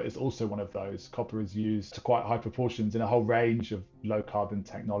 Copper is also one of those. Copper is used to quite high proportions in a whole range of low carbon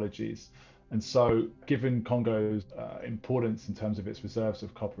technologies. And so given Congo's importance in terms of its reserves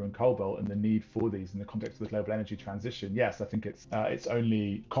of copper and cobalt and the need for these in the context of the global energy transition, yes, I think it's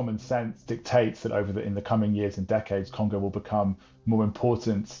only common sense dictates that in the coming years and decades, Congo will become more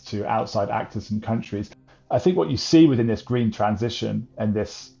important to outside actors and countries. I think what you see within this green transition and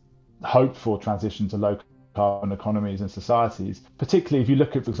this hope for transition to low carbon economies and societies, particularly if you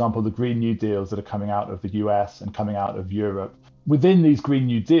look at, for example, the Green New Deals that are coming out of the US and coming out of Europe. Within these Green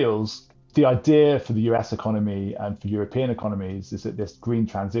New Deals, the idea for the US economy and for European economies is that this green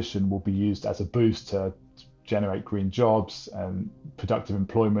transition will be used as a boost to generate green jobs and productive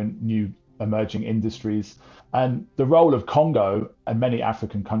employment, new emerging industries. And the role of Congo and many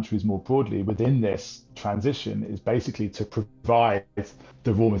African countries more broadly within this transition is basically to provide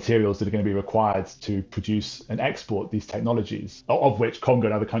the raw materials that are going to be required to produce and export these technologies, of which Congo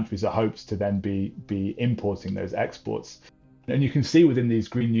and other countries are hopes to then be importing those exports. And you can see within these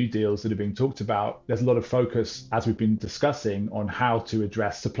Green New Deals that are being talked about, there's a lot of focus, as we've been discussing, on how to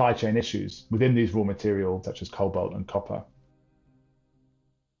address supply chain issues within these raw materials, such as cobalt and copper.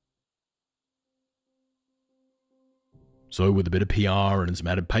 So with a bit of PR and some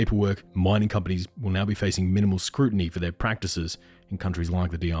added paperwork, mining companies will now be facing minimal scrutiny for their practices in countries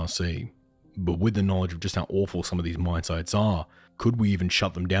like the DRC. But with the knowledge of just how awful some of these mine sites are, could we even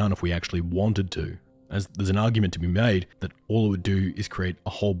shut them down if we actually wanted to? As there's an argument to be made that all it would do is create a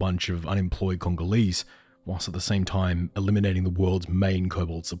whole bunch of unemployed Congolese, whilst at the same time eliminating the world's main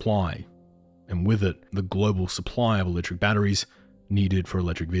cobalt supply. And with it, the global supply of electric batteries needed for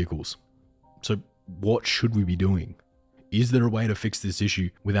electric vehicles. So what should we be doing? Is there a way to fix this issue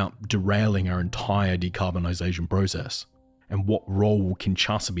without derailing our entire decarbonisation process? And what role will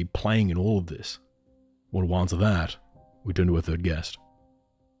Kinshasa be playing in all of this? Well, to answer that, we turn to a third guest.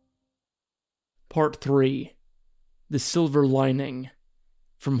 Part 3. The Silver Lining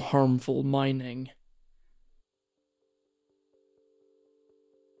from Harmful Mining.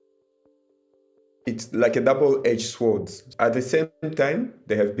 It's like a double-edged sword. At the same time,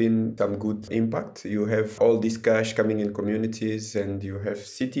 there have been some good impact. You have all this cash coming in communities, and you have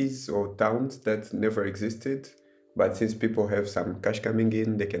cities or towns that never existed. But since people have some cash coming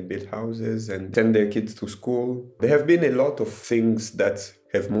in, they can build houses and send their kids to school. There have been a lot of things that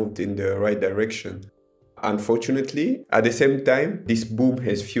have moved in the right direction. Unfortunately, at the same time, this boom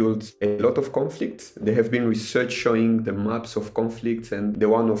has fueled a lot of conflicts. There have been research showing the maps of conflicts and the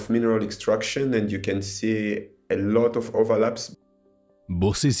one of mineral extraction, and you can see a lot of overlaps.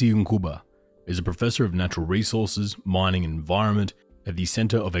 Bossissi Nkuba is a professor of natural resources, mining and environment at the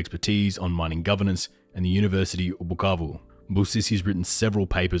Center of Expertise on Mining Governance and the University of Bukavu. Bossissi has written several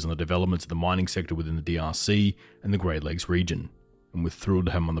papers on the developments of the mining sector within the DRC and the Great Lakes region, and we're thrilled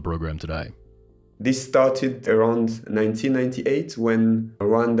to have him on the program today. This started around 1998 when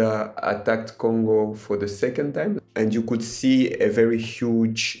Rwanda attacked Congo for the second time, and you could see a very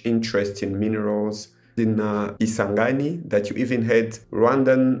huge interest in minerals in Kisangani, that you even had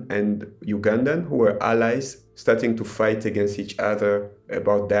Rwandan and Ugandan, who were allies, starting to fight against each other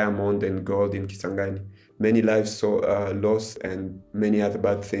about diamond and gold in Kisangani. Many lives saw lost and many other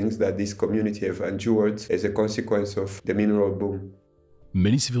bad things that this community have endured as a consequence of the mineral boom.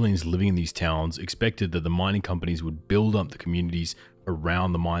 Many civilians living in these towns expected that the mining companies would build up the communities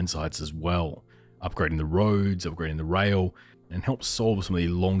around the mine sites as well, upgrading the roads, upgrading the rail, and help solve some of the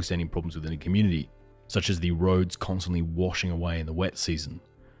long-standing problems within the community, such as the roads constantly washing away in the wet season.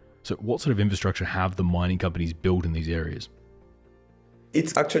 So what sort of infrastructure have the mining companies built in these areas?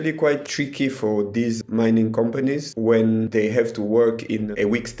 It's actually quite tricky for these mining companies when they have to work in a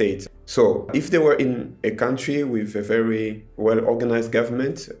weak state. So if they were in a country with a very well-organized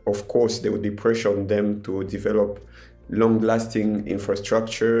government, of course there would be pressure on them to develop long-lasting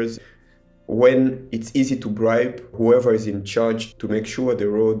infrastructures. When it's easy to bribe whoever is in charge to make sure the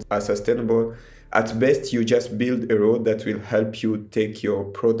roads are sustainable, at best you just build a road that will help you take your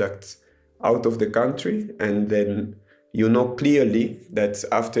products out of the country, and then you know clearly that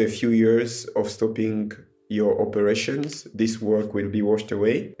after a few years of stopping your operations, this work will be washed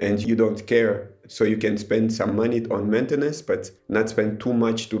away and you don't care. So you can spend some money on maintenance, but not spend too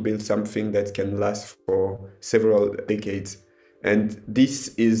much to build something that can last for several decades. And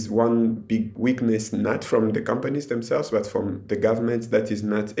this is one big weakness, not from the companies themselves, but from the government that is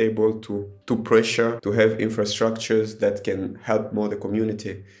not able to pressure to have infrastructures that can help more the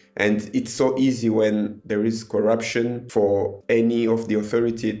community. And it's so easy when there is corruption for any of the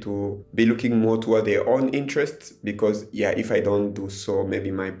authority to be looking more toward their own interests, because if I don't do so, maybe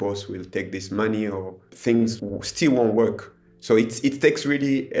my boss will take this money or things still won't work. So it takes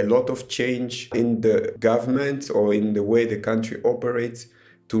really a lot of change in the government or in the way the country operates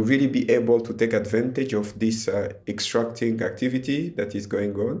to really be able to take advantage of this extracting activity that is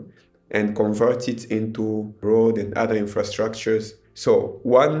going on and convert it into road and other infrastructures. So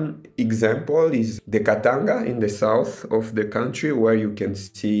one example is the Katanga in the south of the country, where you can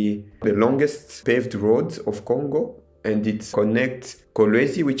see the longest paved road of Congo, and it connects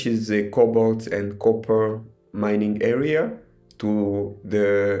Kolwezi, which is a cobalt and copper mining area, to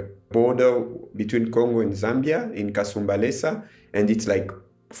the border between Congo and Zambia in Kasumbalesa, and it's like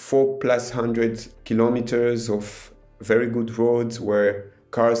 400+ kilometers of very good roads where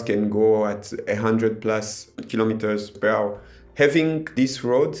cars can go at 100+ kilometers per hour. Having this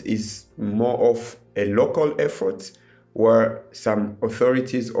road is more of a local effort, where some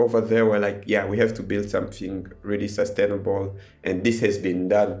authorities over there were like, we have to build something really sustainable, and this has been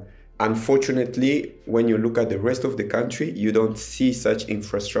done. Unfortunately, when you look at the rest of the country, you don't see such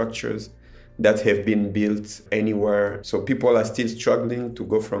infrastructures that have been built anywhere. So people are still struggling to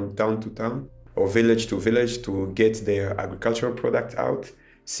go from town to town or village to village to get their agricultural product out,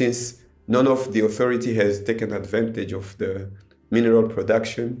 since none of the authority has taken advantage of the mineral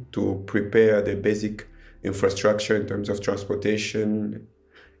production to prepare the basic infrastructure in terms of transportation,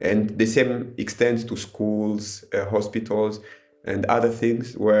 and the same extends to schools, hospitals, and other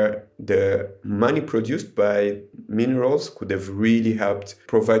things where the money produced by minerals could have really helped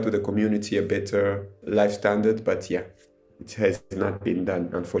provide to the community a better life standard. But it has not been done,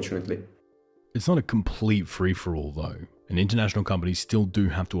 unfortunately. It's not a complete free-for-all though, and international companies still do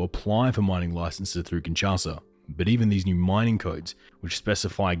have to apply for mining licenses through Kinshasa. But even these new mining codes, which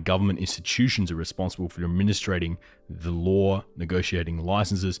specify government institutions are responsible for administrating the law, negotiating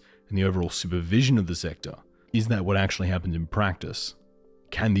licenses, and the overall supervision of the sector, is that what actually happens in practice?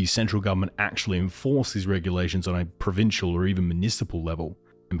 Can the central government actually enforce these regulations on a provincial or even municipal level?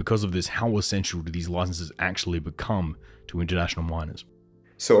 And because of this, how essential do these licenses actually become to international miners?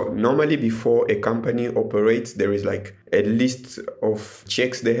 So normally before a company operates, there is like a list of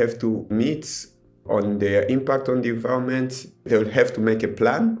checks they have to meet on their impact on the environment. They will have to make a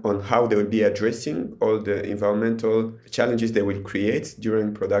plan on how they will be addressing all the environmental challenges they will create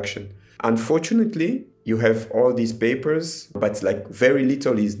during production. Unfortunately, you have all these papers, but like very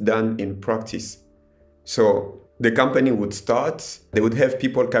little is done in practice. So the company would start, they would have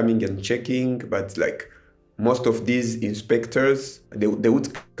people coming and checking, but like most of these inspectors, they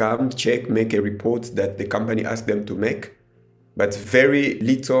would come, check, make a report that the company asked them to make. But very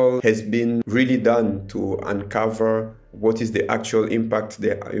little has been really done to uncover what is the actual impact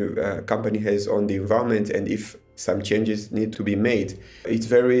the company has on the environment and if some changes need to be made. It's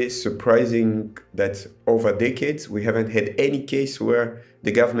very surprising that over decades we haven't had any case where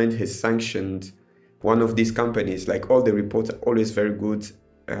the government has sanctioned one of these companies. Like, all the reports are always very good,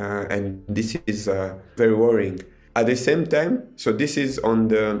 and this is very worrying. At the same time, so this is on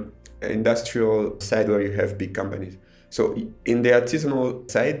the industrial side where you have big companies. So in the artisanal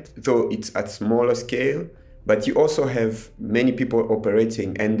side, though it's at smaller scale, but you also have many people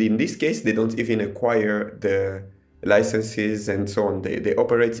operating. And in this case, they don't even acquire the licenses and so on. They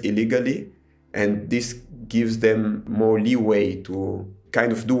operate illegally, and this gives them more leeway to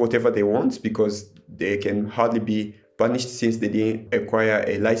kind of do whatever they want, because they can hardly be punished since they didn't acquire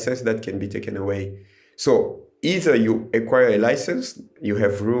a license that can be taken away. So either you acquire a license, you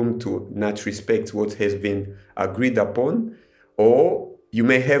have room to not respect what has been agreed upon, or you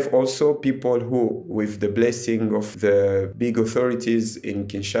may have also people who, with the blessing of the big authorities in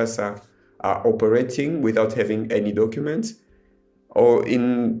Kinshasa, are operating without having any documents. Or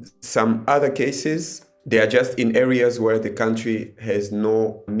in some other cases, they are just in areas where the country has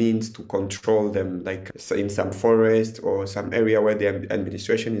no means to control them, like in some forest or some area where the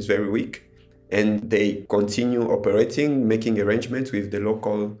administration is very weak. And they continue operating, making arrangements with the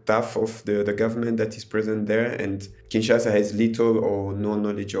local staff of the government that is present there. And Kinshasa has little or no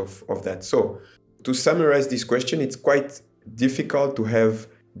knowledge of that. So to summarize this question, it's quite difficult to have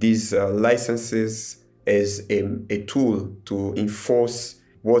these licenses as a tool to enforce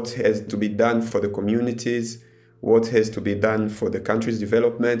what has to be done for the communities, what has to be done for the country's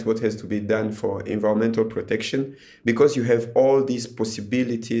development, what has to be done for environmental protection, because you have all these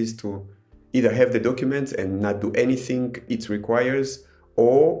possibilities to either have the documents and not do anything it requires,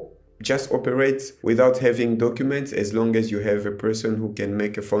 or just operate without having documents, as long as you have a person who can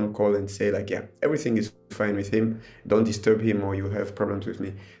make a phone call and say, like, yeah, everything is fine with him, don't disturb him or you have problems with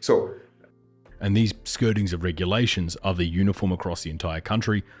me. So, and these skirtings of regulations are they uniform across the entire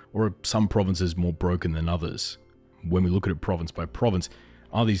country, or are some provinces more broken than others? When we look at it province by province,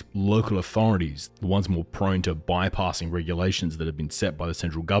 are these local authorities, the ones more prone to bypassing regulations that have been set by the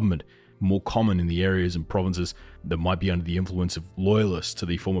central government, more common in the areas and provinces that might be under the influence of loyalists to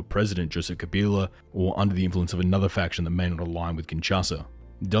the former president Joseph Kabila, or under the influence of another faction that may not align with Kinshasa?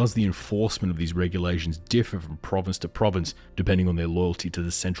 Does the enforcement of these regulations differ from province to province depending on their loyalty to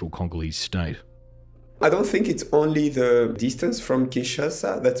the central Congolese state? I don't think it's only the distance from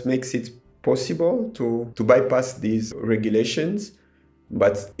Kinshasa that makes it possible to bypass these regulations,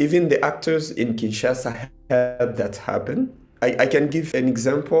 but even the actors in Kinshasa had that happen. I can give an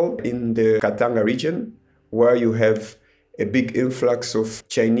example in the Katanga region, where you have a big influx of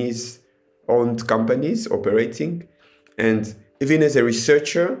Chinese-owned companies operating. And even as a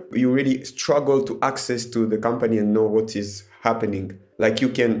researcher, you really struggle to access to the company and know what is happening. Like, you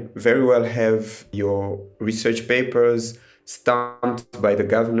can very well have your research papers stamped by the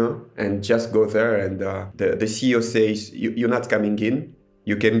governor and just go there, and the CEO says, you're not coming in.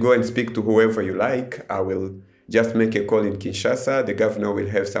 You can go and speak to whoever you like. I will just make a call in Kinshasa, the governor will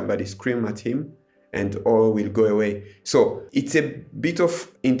have somebody scream at him, and all will go away. So it's a bit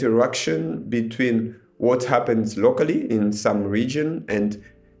of interaction between what happens locally in some region and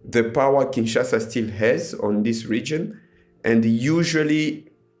the power Kinshasa still has on this region. And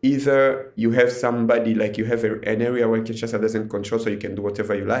usually either you have somebody, like you have an area where Kinshasa doesn't control, so you can do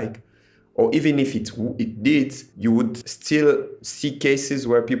whatever you like. Or even if it did, you would still see cases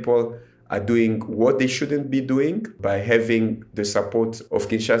where people are doing what they shouldn't be doing by having the support of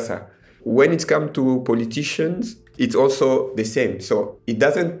Kinshasa. When it comes to politicians, it's also the same. So it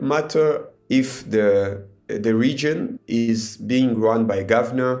doesn't matter if the region is being run by a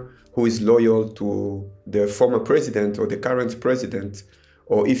governor who is loyal to the former president or the current president,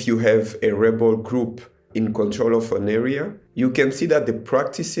 or if you have a rebel group in control of an area, you can see that the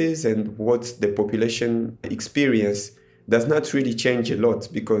practices and what the population experience does not really change a lot,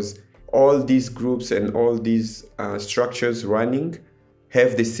 because all these groups and all these structures running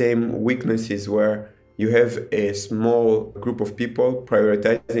have the same weaknesses, where you have a small group of people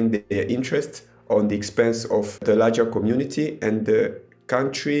prioritizing their interests on the expense of the larger community, and the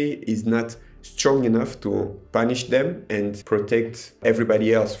country is not strong enough to punish them and protect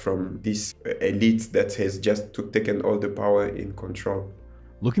everybody else from this elite that has just taken all the power in control.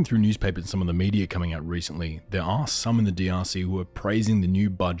 Looking through newspapers and some of the media coming out recently, there are some in the DRC who are praising the new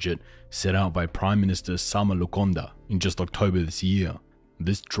budget set out by Prime Minister Sama Lukonda in just October this year.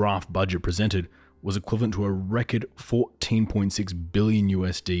 This draft budget presented was equivalent to a record 14.6 billion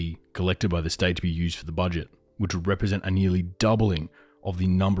USD collected by the state to be used for the budget, which would represent a nearly doubling of the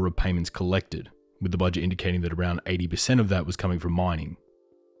number of payments collected, with the budget indicating that around 80% of that was coming from mining.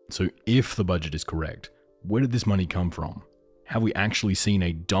 So if the budget is correct, where did this money come from? Have we actually seen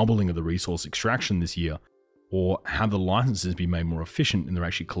a doubling of the resource extraction this year? Or have the licenses been made more efficient and they're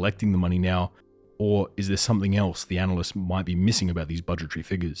actually collecting the money now? Or is there something else the analysts might be missing about these budgetary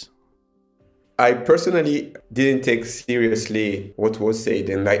figures? I personally didn't take seriously what was said,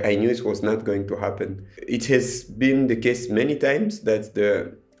 and I knew it was not going to happen. It has been the case many times that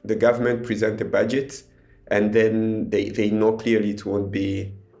the government present a budget and then they know clearly it won't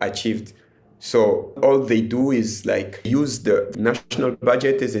be achieved. So all they do is like use the national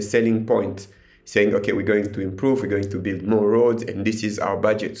budget as a selling point, saying, okay, we're going to improve, we're going to build more roads, and this is our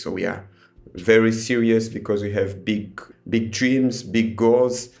budget. So we are very serious because we have big dreams, big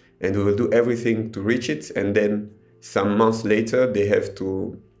goals, and we will do everything to reach it. And then some months later, they have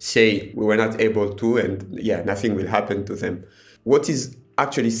to say we were not able to, and nothing will happen to them. What is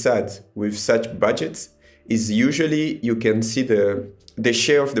actually sad with such budgets is usually you can see the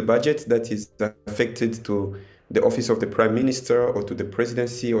share of the budget that is affected to the office of the prime minister or to the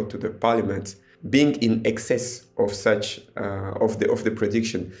presidency or to the parliament being in excess of such of the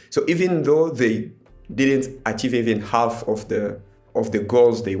prediction. So even though they didn't achieve even half of the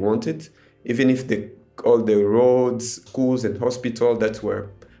goals they wanted, even if all the roads, schools and hospitals that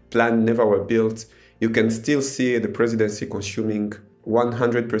were planned never were built, you can still see the presidency consuming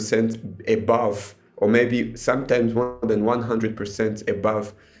 100% above, or maybe sometimes more than 100%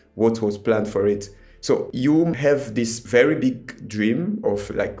 above what was planned for it. So you have this very big dream of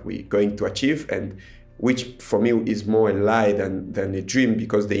like we're going to achieve, and which for me is more a lie than a dream,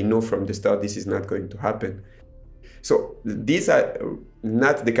 because they know from the start this is not going to happen. So these are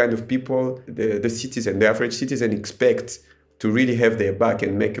not the kind of people the citizen, the average citizen expects to really have their back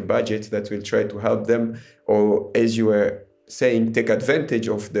and make a budget that will try to help them, or as you were saying, take advantage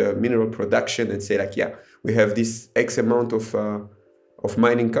of the mineral production and say like, we have this X amount of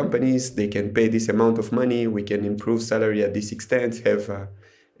mining companies, they can pay this amount of money, we can improve salary at this extent, have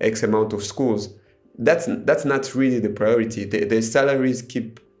X amount of schools. That's not really the priority. The salaries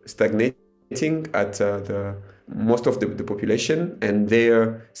keep stagnating at most of the population, and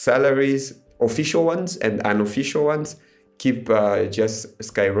their salaries, official ones and unofficial ones, keep just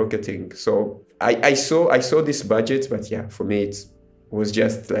skyrocketing. So I saw this budget, but for me it was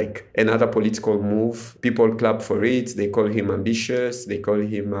just like another political move. People clap for it. They call him ambitious. They call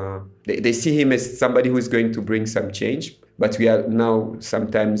him. They see him as somebody who is going to bring some change. But we are now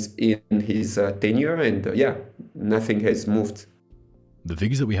sometimes in his tenure, and nothing has moved. The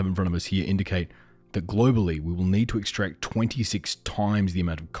figures that we have in front of us here indicate that globally we will need to extract 26 times the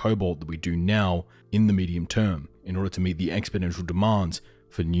amount of cobalt that we do now in the medium term in order to meet the exponential demands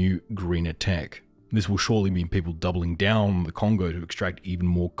for new, greener tech. This will surely mean people doubling down on the Congo to extract even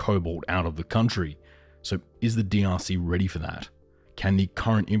more cobalt out of the country. So is the DRC ready for that? Can the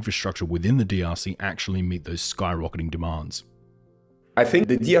current infrastructure within the DRC actually meet those skyrocketing demands? I think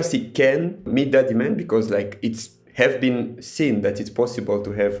the DRC can meet that demand because it's have been seen that it's possible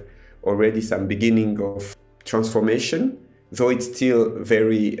to have already some beginning of transformation, though it's still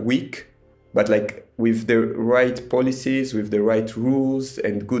very weak. But with the right policies, with the right rules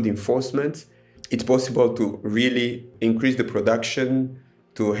and good enforcement, it's possible to really increase the production,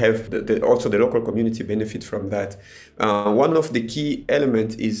 to have also the local community benefit from that. One of the key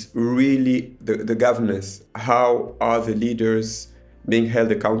elements is really the governance. How are the leaders being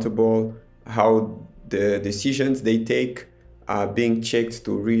held accountable? How the decisions they take are being checked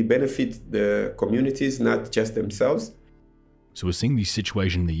to really benefit the communities, not just themselves. So we're seeing the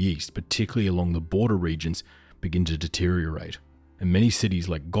situation in the east, particularly along the border regions, begin to deteriorate. And many cities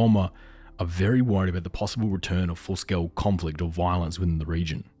like Goma are very worried about the possible return of full-scale conflict or violence within the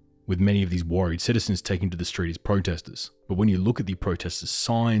region, with many of these worried citizens taking to the street as protesters. But when you look at the protesters'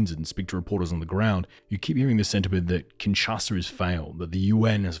 signs and speak to reporters on the ground, you keep hearing the sentiment that Kinshasa has failed, that the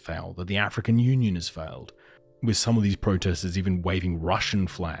UN has failed, that the African Union has failed, with some of these protesters even waving Russian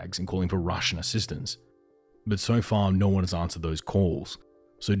flags and calling for Russian assistance. But so far, no one has answered those calls.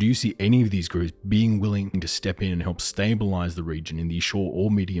 So do you see any of these groups being willing to step in and help stabilize the region in the short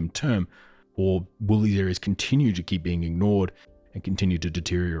or medium term, or will these areas continue to keep being ignored and continue to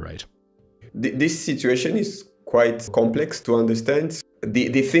deteriorate? This situation is quite complex to understand.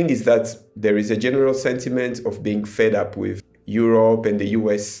 The thing is that there is a general sentiment of being fed up with Europe and the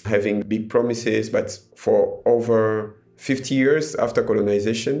US having big promises, but for over 50 years after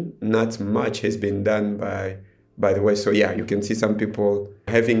colonization, not much has been done by the West. So you can see some people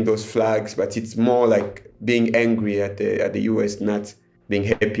having those flags, but it's more like being angry at the US, not being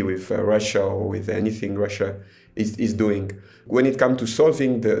happy with Russia or with anything Russia is doing. When it comes to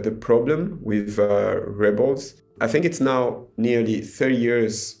solving the problem with rebels, I think it's now nearly 30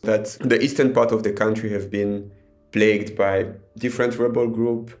 years that the eastern part of the country have been plagued by different rebel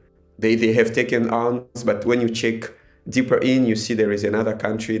groups. They have taken arms, but when you check deeper in, you see there is another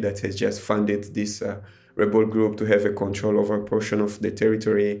country that has just funded this rebel group to have a control over a portion of the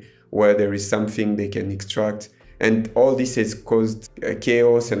territory where there is something they can extract. And all this has caused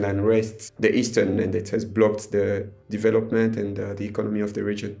chaos and unrest the eastern, and it has blocked the development and the economy of the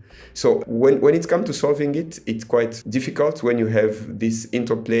region. So when it comes to solving it, it's quite difficult when you have this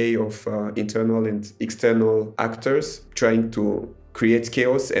interplay of internal and external actors trying to create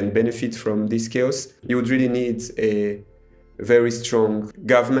chaos and benefit from this chaos. You would really need a very strong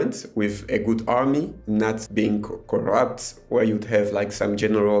government with a good army, not being corrupt, where you'd have like some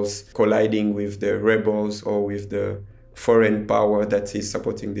generals colliding with the rebels or with the foreign power that is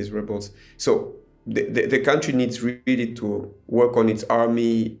supporting these rebels. So the country needs really to work on its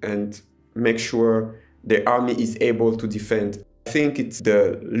army and make sure the army is able to defend. I think it's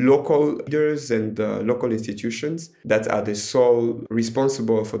the local leaders and the local institutions that are the sole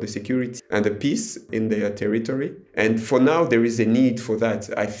responsible for the security and the peace in their territory. And for now, there is a need for that.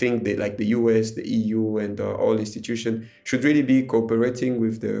 I think that like the US, the EU, and all institutions should really be cooperating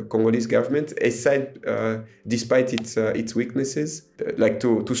with the Congolese government, aside, despite its weaknesses, like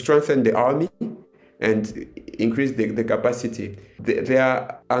to strengthen the army and increase the capacity. There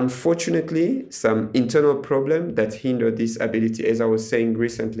are unfortunately some internal problems that hinder this ability. As I was saying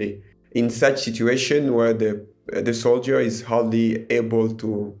recently, in such situation where the soldier is hardly able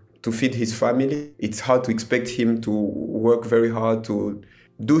to feed his family, it's hard to expect him to work very hard to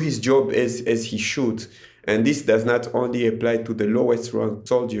do his job as he should. And this does not only apply to the lowest ranked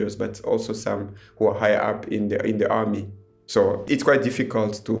soldiers, but also some who are higher up in the army. So it's quite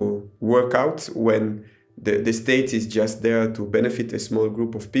difficult to work out when the state is just there to benefit a small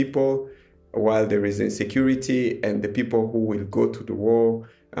group of people, while there is insecurity and the people who will go to the war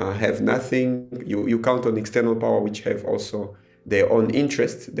have nothing. You count on external power, which have also their own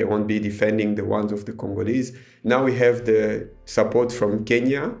interests. They won't be defending the ones of the Congolese. Now we have the support from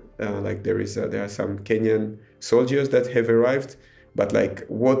Kenya. There are some Kenyan soldiers that have arrived. But like,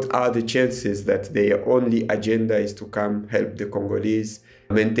 what are the chances that their only agenda is to come help the Congolese,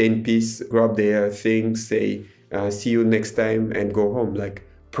 maintain peace, grab their things, say, see you next time and go home? Like,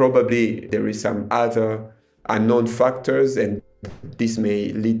 probably there is some other unknown factors, and this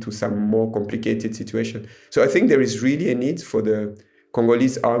may lead to some more complicated situation. So I think there is really a need for the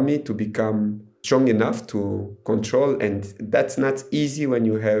Congolese army to become strong enough to control, and that's not easy when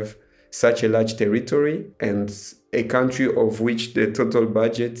you have such a large territory and a country of which the total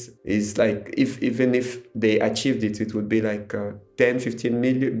budget is like, even if they achieved it, it would be like 10,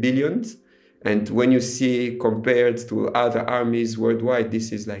 15 billions. And when you see compared to other armies worldwide,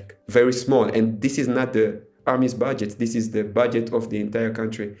 this is like very small. And this is not the army's budget. This is the budget of the entire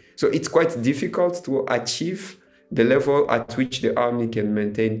country. So it's quite difficult to achieve the level at which the army can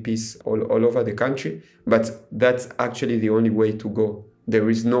maintain peace all over the country. But that's actually the only way to go. There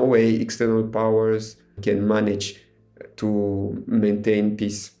is no way external powers can manage to maintain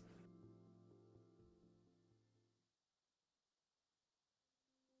peace.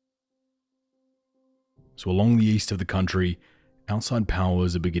 So along the east of the country, outside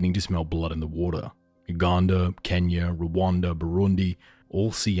powers are beginning to smell blood in the water. Uganda, Kenya, Rwanda, Burundi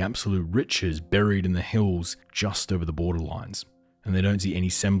all see absolute riches buried in the hills just over the borderlines, and they don't see any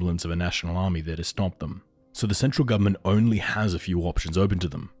semblance of a national army there to stop them. So the central government only has a few options open to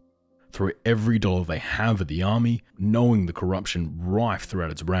them. Throw every dollar they have at the army, knowing the corruption rife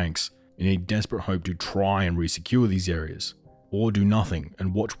throughout its ranks, in a desperate hope to try and resecure these areas, or do nothing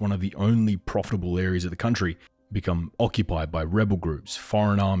and watch one of the only profitable areas of the country become occupied by rebel groups,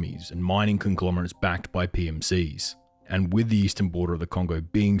 foreign armies, and mining conglomerates backed by PMCs. And with the eastern border of the Congo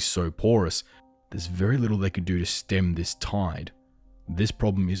being so porous, there's very little they could do to stem this tide. This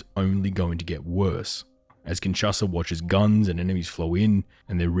problem is only going to get worse, as Kinshasa watches guns and enemies flow in,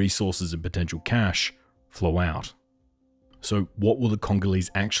 and their resources and potential cash flow out. So what will the Congolese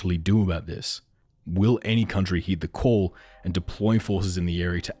actually do about this? Will any country heed the call and deploy forces in the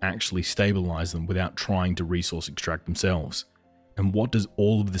area to actually stabilize them without trying to resource extract themselves? And what does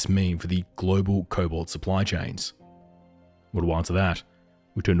all of this mean for the global cobalt supply chains? Well, to answer that,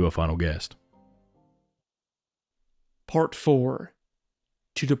 we turn to our final guest. Part 4.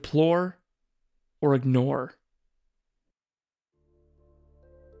 To deplore or ignore.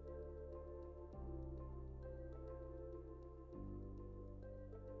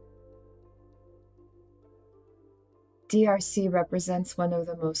 DRC represents one of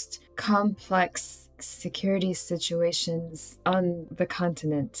the most complex security situations on the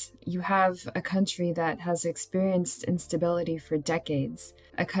continent. You have a country that has experienced instability for decades,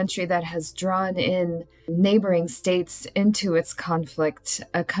 a country that has drawn in neighboring states into its conflict,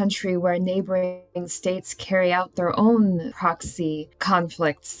 a country where neighboring states carry out their own proxy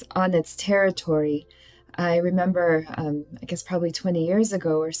conflicts on its territory. I remember, I guess probably 20 years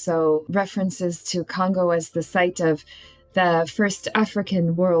ago or so, references to Congo as the site of the First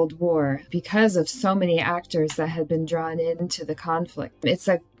African World War because of so many actors that had been drawn into the conflict. It's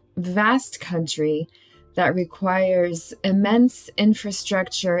a vast country that requires immense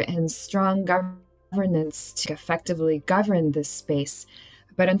infrastructure and strong governance to effectively govern this space.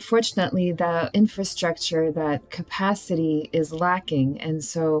 But unfortunately, the infrastructure, that capacity is lacking. And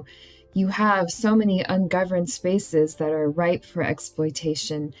so you have so many ungoverned spaces that are ripe for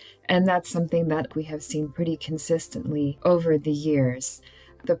exploitation, and that's something that we have seen pretty consistently over the years.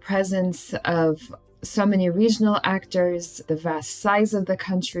 The presence of so many regional actors, the vast size of the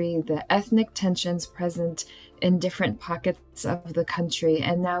country, the ethnic tensions present in different pockets of the country,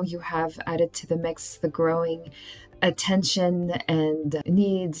 and now you have added to the mix the growing attention and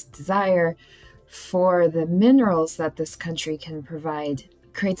need, desire for the minerals that this country can provide,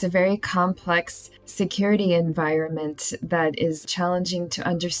 creates a very complex security environment that is challenging to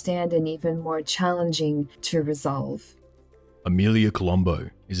understand and even more challenging to resolve. Emilia Columbo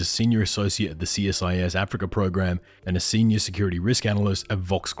is a senior associate at the CSIS Africa program and a senior security risk analyst at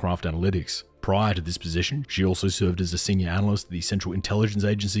Voxcraft Analytics. Prior to this position, she also served as a senior analyst at the Central Intelligence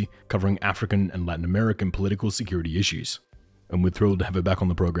Agency, covering African and Latin American political security issues. And we're thrilled to have her back on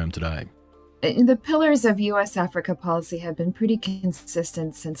the program today. The pillars of U.S.-Africa policy have been pretty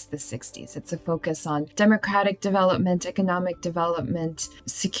consistent since the 60s. It's a focus on democratic development, economic development,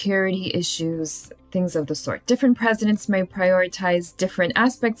 security issues, things of the sort. Different presidents may prioritize different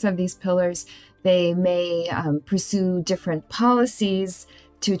aspects of these pillars. They may pursue different policies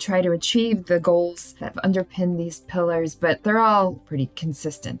to try to achieve the goals that underpin these pillars, but they're all pretty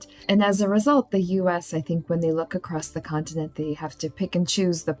consistent. And as a result, the U.S., I think when they look across the continent, they have to pick and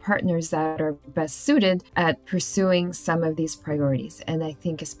choose the partners that are best suited at pursuing some of these priorities. And I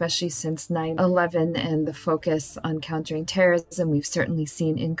think especially since 9/11 and the focus on countering terrorism, we've certainly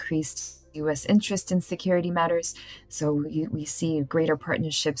seen increased U.S. interest in security matters. So we see greater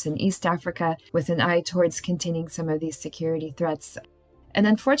partnerships in East Africa with an eye towards containing some of these security threats. And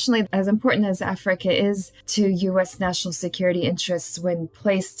unfortunately, as important as Africa is to U.S. national security interests when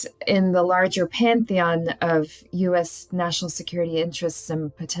placed in the larger pantheon of U.S. national security interests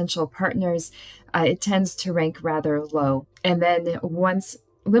and potential partners, it tends to rank rather low. And then once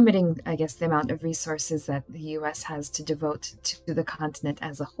limiting, I guess, the amount of resources that the U.S. has to devote to the continent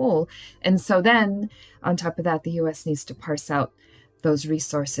as a whole. And so then, on top of that, the U.S. needs to parse out those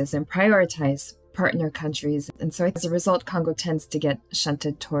resources and prioritize partner countries. And so as a result, Congo tends to get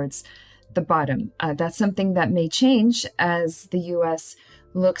shunted towards the bottom. That's something that may change as the U.S.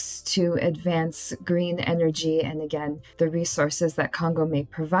 looks to advance green energy and, again, the resources that Congo may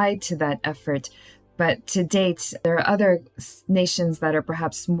provide to that effort. But to date, there are other nations that are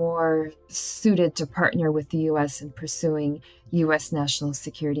perhaps more suited to partner with the U.S. in pursuing U.S. national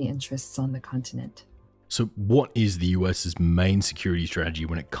security interests on the continent. So what is the US's main security strategy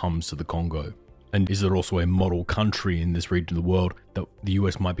when it comes to the Congo? And is there also a model country in this region of the world that the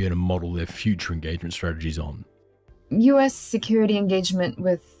US might be able to model their future engagement strategies on? U.S. security engagement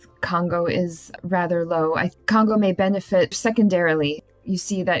with Congo is rather low. Congo may benefit secondarily. You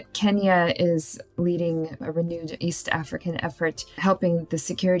see that Kenya is leading a renewed East African effort, helping the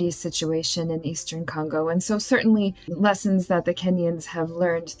security situation in Eastern Congo. And so certainly lessons that the Kenyans have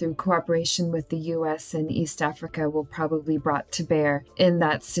learned through cooperation with the U.S. and East Africa will probably be brought to bear in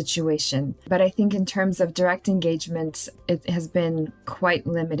that situation. But I think in terms of direct engagement, it has been quite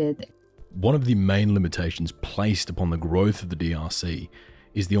limited. One of the main limitations placed upon the growth of the DRC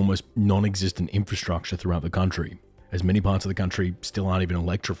is the almost non-existent infrastructure throughout the country, as many parts of the country still aren't even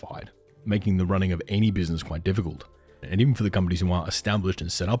electrified, making the running of any business quite difficult. And even for the companies who are established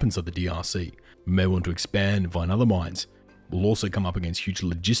and set up inside the DRC, who may want to expand and find other mines, will also come up against huge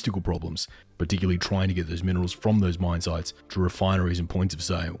logistical problems, particularly trying to get those minerals from those mine sites to refineries and points of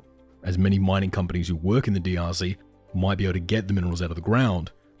sale, as many mining companies who work in the DRC might be able to get the minerals out of the ground,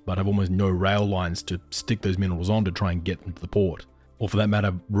 but have almost no rail lines to stick those minerals on to try and get them to the port. Or for that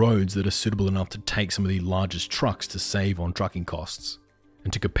matter, roads that are suitable enough to take some of the largest trucks to save on trucking costs.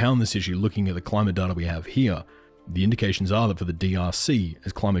 And to compound this issue, looking at the climate data we have here, the indications are that for the DRC,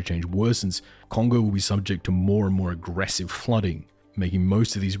 as climate change worsens, Congo will be subject to more and more aggressive flooding, making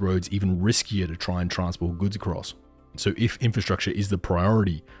most of these roads even riskier to try and transport goods across. So if infrastructure is the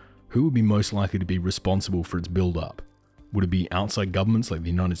priority, who would be most likely to be responsible for its build-up? Would it be outside governments like the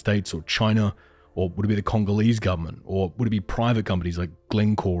United States or China? Or would it be the Congolese government? Or would it be private companies like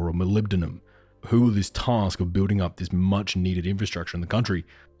Glencore or Molybdenum? Who will this task of building up this much-needed infrastructure in the country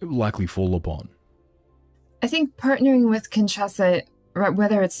likely fall upon? I think partnering with Kinshasa,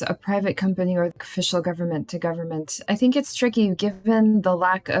 whether it's a private company or official government to government, I think it's tricky given the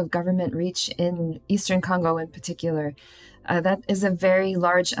lack of government reach in Eastern Congo in particular. That is a very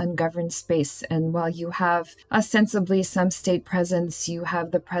large ungoverned space. And while you have ostensibly some state presence, you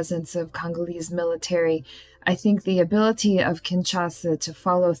have the presence of Congolese military. I think the ability of Kinshasa to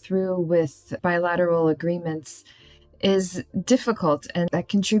follow through with bilateral agreements is difficult, and that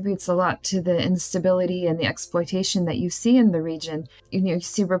contributes a lot to the instability and the exploitation that you see in the region. You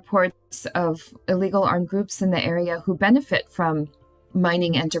see reports of illegal armed groups in the area who benefit from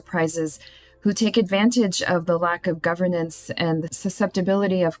mining enterprises, who take advantage of the lack of governance and the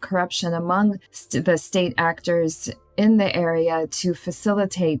susceptibility of corruption among the state actors in the area to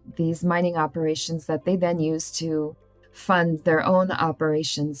facilitate these mining operations that they then use to fund their own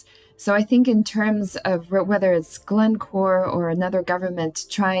operations. So I think in terms of whether it's Glencore or another government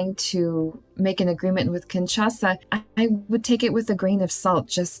trying to make an agreement with Kinshasa, I would take it with a grain of salt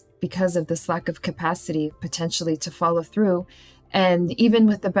just because of this lack of capacity potentially to follow through. And even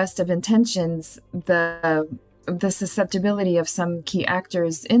with the best of intentions, the susceptibility of some key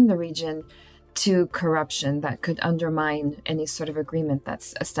actors in the region to corruption that could undermine any sort of agreement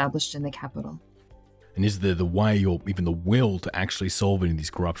that's established in the capital. And is there the way or even the will to actually solve any of these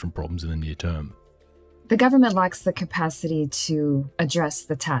corruption problems in the near term? The government lacks the capacity to address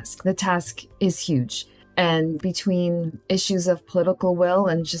the task. The task is huge. And between issues of political will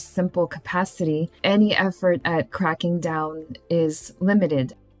and just simple capacity, any effort at cracking down is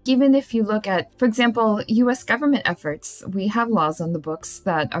limited. Even if you look at, for example, U.S. government efforts, we have laws on the books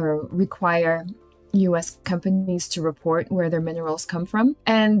that require U.S. companies to report where their minerals come from.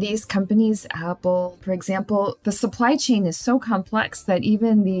 And these companies, Apple, for example, the supply chain is so complex that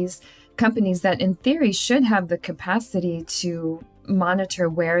even these companies that in theory should have the capacity to monitor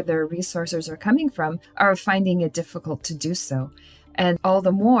where their resources are coming from are finding it difficult to do so. And all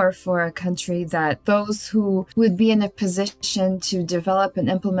the more for a country that those who would be in a position to develop and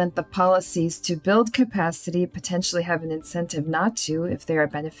implement the policies to build capacity potentially have an incentive not to if they are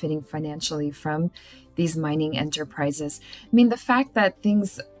benefiting financially from these mining enterprises. I mean, the fact that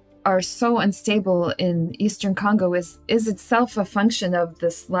things are so unstable in Eastern Congo is itself a function of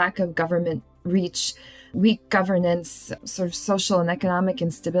this lack of government reach, weak governance, sort of social and economic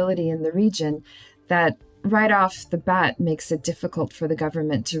instability in the region that right off the bat makes it difficult for the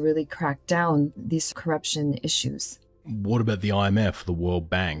government to really crack down these corruption issues. What about the IMF, the World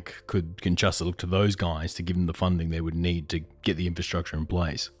Bank? Could Kinshasa look to those guys to give them the funding they would need to get the infrastructure in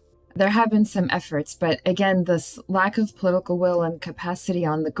place? There have been some efforts, but again, this lack of political will and capacity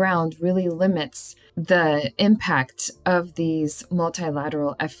on the ground really limits the impact of these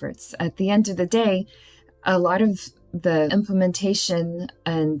multilateral efforts. At the end of the day, a lot of the implementation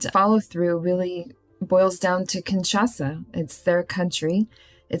and follow-through really boils down to Kinshasa. It's their country,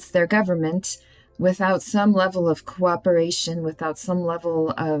 it's their government. Without some level of cooperation, without some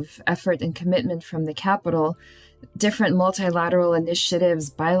level of effort and commitment from the capital, different multilateral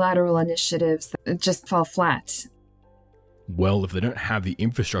initiatives, bilateral initiatives, just fall flat. Well, if they don't have the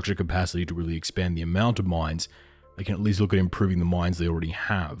infrastructure capacity to really expand the amount of mines, they can at least look at improving the mines they already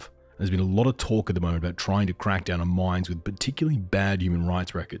have. There's been a lot of talk at the moment about trying to crack down on mines with particularly bad human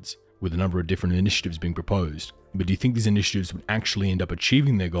rights records, with a number of different initiatives being proposed. But do you think these initiatives would actually end up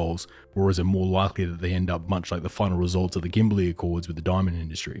achieving their goals, or is it more likely that they end up much like the final results of the Kimberley Accords with the diamond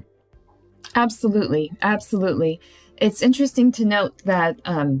industry? Absolutely, absolutely. It's interesting to note that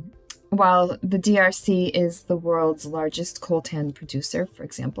while the DRC is the world's largest coltan producer, for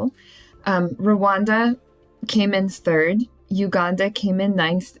example, Rwanda came in third, Uganda came in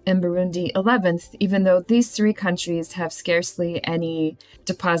 9th, and Burundi 11th, even though these three countries have scarcely any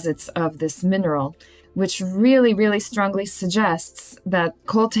deposits of this mineral, which really, really strongly suggests that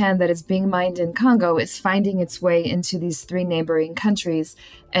coltan that is being mined in Congo is finding its way into these three neighboring countries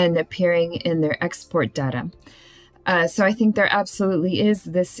and appearing in their export data. So I think there absolutely is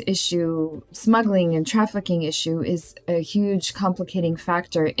this issue. Smuggling and trafficking issue is a huge complicating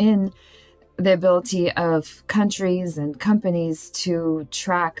factor in the ability of countries and companies to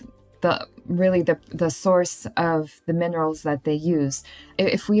track the source of the minerals that they use.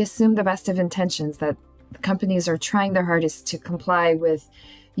 If we assume the best of intentions that the companies are trying their hardest to comply with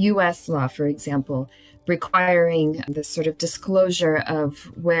U.S. law, for example, requiring this sort of disclosure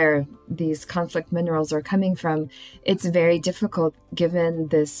of where these conflict minerals are coming from, it's very difficult given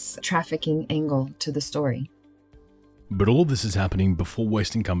this trafficking angle to the story. But all of this is happening before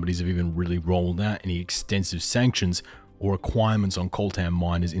Western companies have even really rolled out any extensive sanctions or requirements on coltan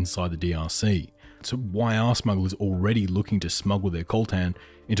miners inside the DRC. So why are smugglers already looking to smuggle their coltan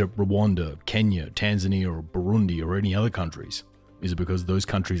into Rwanda, Kenya, Tanzania, or Burundi, or any other countries? Is it because those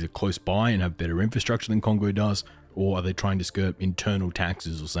countries are close by and have better infrastructure than Congo does, or are they trying to skirt internal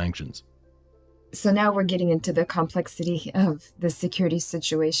taxes or sanctions? So now we're getting into the complexity of the security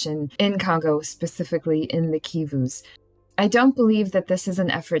situation in Congo, specifically in the Kivus. I don't believe that this is an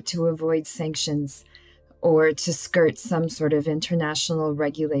effort to avoid sanctions or to skirt some sort of international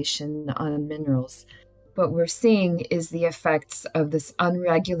regulation on minerals. What we're seeing is the effects of this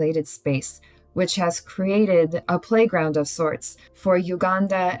unregulated space, which has created a playground of sorts for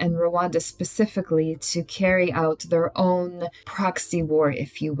Uganda and Rwanda specifically to carry out their own proxy war,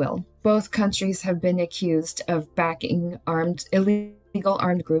 if you will. Both countries have been accused of backing illegal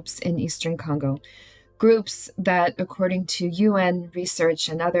armed groups in eastern Congo. Groups that, according to UN research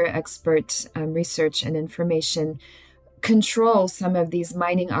and other expert research and information, control some of these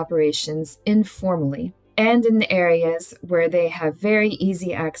mining operations informally and in areas where they have very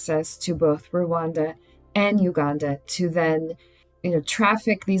easy access to both Rwanda and Uganda to then,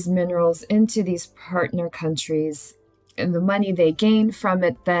 traffic these minerals into these partner countries. And the money they gain from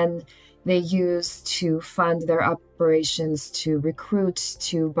it, then they use to fund their operations, to recruit,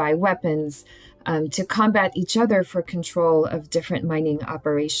 to buy weapons, to combat each other for control of different mining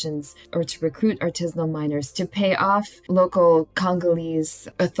operations, or to recruit artisanal miners, to pay off local Congolese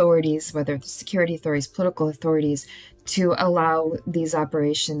authorities, whether the security authorities, political authorities, to allow these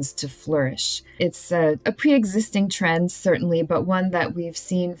operations to flourish. It's a pre-existing trend, certainly, but one that we've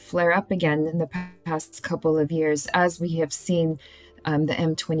seen flare up again in the past couple of years, as we have seen the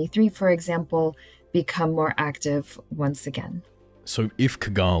M23, for example, become more active once again. So if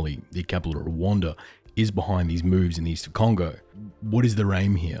Kigali, the capital of Rwanda, is behind these moves in the east of Congo, what is their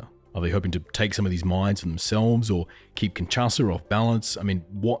aim here? Are they hoping to take some of these mines for themselves or keep Kinshasa off balance? I mean,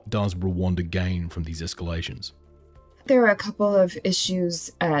 what does Rwanda gain from these escalations? There are a couple of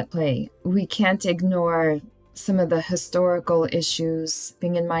issues at play. We can't ignore some of the historical issues,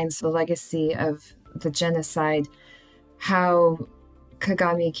 being in mind the legacy of the genocide, how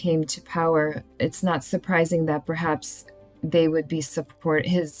Kagame came to power. It's not surprising that perhaps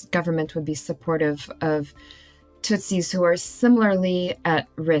his government would be supportive of Tutsis who are similarly at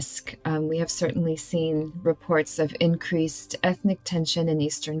risk. We have certainly seen reports of increased ethnic tension in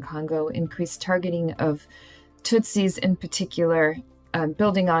eastern Congo, increased targeting of Tutsis in particular,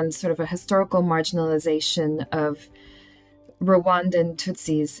 building on sort of a historical marginalization of Rwandan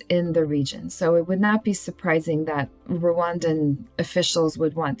Tutsis in the region. So it would not be surprising that Rwandan officials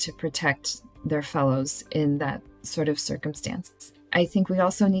would want to protect their fellows in that sort of circumstance. I think we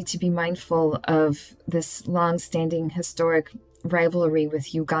also need to be mindful of this long-standing historic rivalry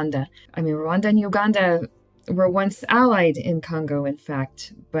with Uganda. I mean, Rwanda and Uganda were once allied in Congo, in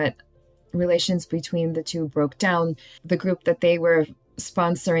fact, but relations between the two broke down. The group that they were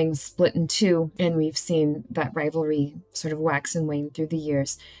sponsoring split in two, and we've seen that rivalry sort of wax and wane through the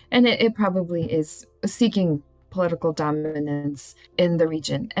years. And it probably is seeking political dominance in the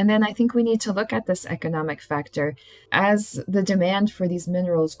region. And then I think we need to look at this economic factor. As the demand for these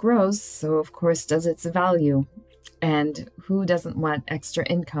minerals grows, so of course does its value. And who doesn't want extra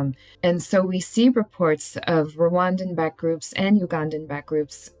income? And so we see reports of Rwandan-backed groups and Ugandan-backed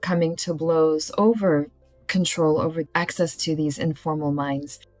groups coming to blows over control over access to these informal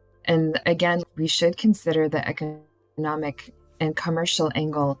mines. And again, we should consider the economic and commercial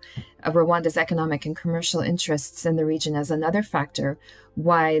angle of Rwanda's economic and commercial interests in the region as another factor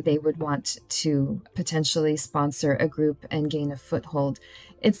why they would want to potentially sponsor a group and gain a foothold.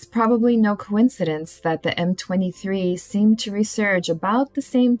 It's probably no coincidence that the M23 seemed to resurge about the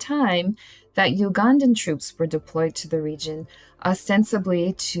same time that Ugandan troops were deployed to the region,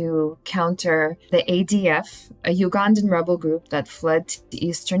 ostensibly to counter the ADF, a Ugandan rebel group that fled to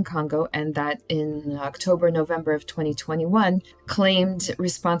eastern Congo and that in October, November of 2021 claimed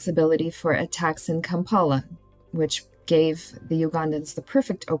responsibility for attacks in Kampala, which gave the Ugandans the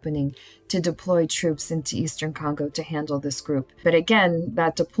perfect opening to deploy troops into eastern Congo to handle this group. But again,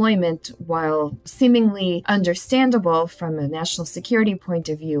 that deployment, while seemingly understandable from a national security point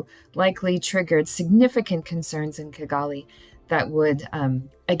of view, likely triggered significant concerns in Kigali that would,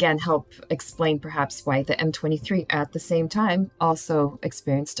 again, help explain perhaps why the M23 at the same time also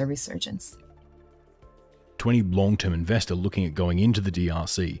experienced a resurgence. To any long-term investor looking at going into the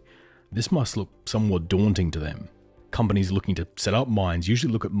DRC, This must look somewhat daunting to them. Companies looking to set up mines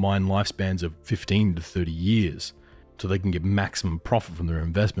usually look at mine lifespans of 15 to 30 years, so they can get maximum profit from their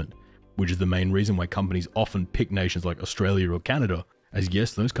investment, which is the main reason why companies often pick nations like Australia or Canada, as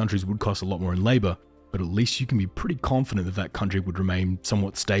yes, those countries would cost a lot more in labour, but at least you can be pretty confident that that country would remain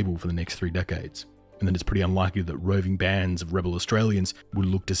somewhat stable for the next 3 decades. And then it's pretty unlikely that roving bands of rebel Australians would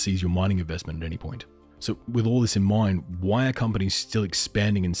look to seize your mining investment at any point. So with all this in mind, why are companies still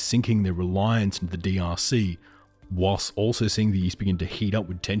expanding and sinking their reliance into the DRC, whilst also seeing the East begin to heat up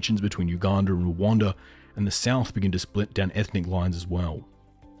with tensions between Uganda and Rwanda, and the South begin to split down ethnic lines as well?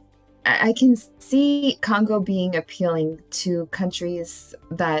 I can see Congo being appealing to countries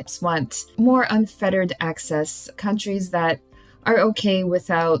that want more unfettered access, countries that are okay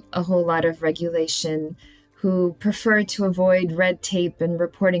without a whole lot of regulation, who prefer to avoid red tape and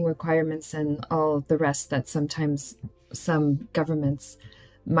reporting requirements and all the rest that sometimes some governments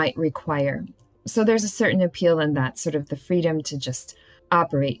might require. So there's a certain appeal in that, sort of the freedom to just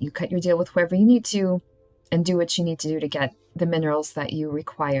operate. You cut your deal with whoever you need to and do what you need to do to get the minerals that you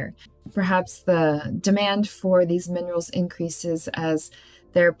require. Perhaps the demand for these minerals increases as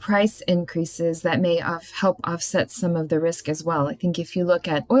their price increases. That may help offset some of the risk as well. I think if you look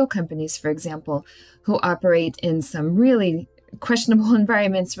at oil companies, for example, who operate in some really questionable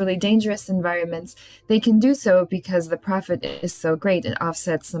environments, really dangerous environments, they can do so because the profit is so great, it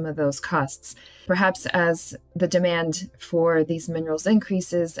offsets some of those costs. Perhaps as the demand for these minerals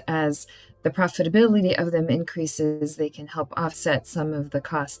increases, as the profitability of them increases, they can help offset some of the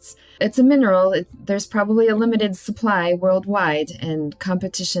costs. It's a mineral. There's probably a limited supply worldwide, and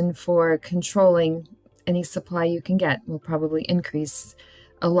competition for controlling any supply you can get will probably increase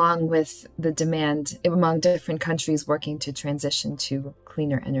along with the demand among different countries working to transition to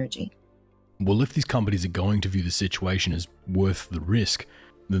cleaner energy. Well, if these companies are going to view the situation as worth the risk,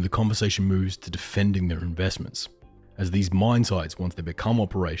 then the conversation moves to defending their investments, as these mine sites, once they become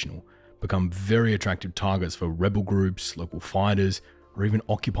operational, become very attractive targets for rebel groups, local fighters, or even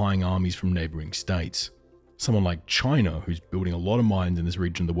occupying armies from neighbouring states. Someone like China, who's building a lot of mines in this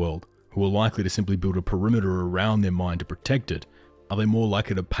region of the world, who are likely to simply build a perimeter around their mine to protect it, are they more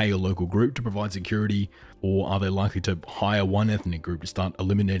likely to pay a local group to provide security, or are they likely to hire one ethnic group to start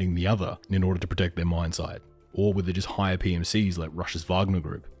eliminating the other in order to protect their mine site? Or would they just hire PMCs like Russia's Wagner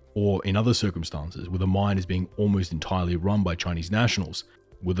Group? Or in other circumstances, where the mine is being almost entirely run by Chinese nationals,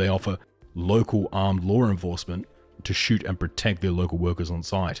 would they offer local armed law enforcement to shoot and protect their local workers on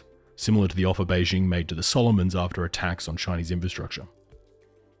site, similar to the offer Beijing made to the Solomons after attacks on Chinese infrastructure?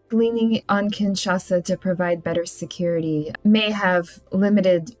 Leaning on Kinshasa to provide better security may have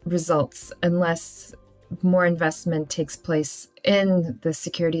limited results unless more investment takes place in the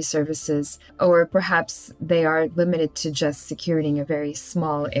security services, or perhaps they are limited to just securing a very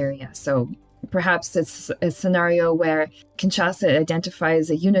small area. So perhaps it's a scenario where Kinshasa identifies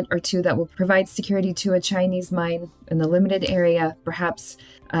a unit or two that will provide security to a Chinese mine in a limited area. Perhaps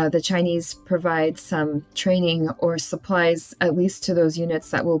the Chinese provide some training or supplies, at least to those units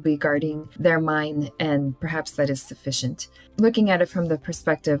that will be guarding their mine, and perhaps that is sufficient. Looking at it from the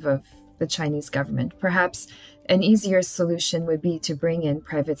perspective of the Chinese government, perhaps an easier solution would be to bring in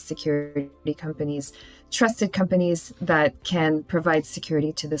private security companies, trusted companies that can provide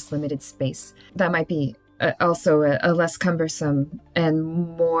security to this limited space. That might be also a less cumbersome and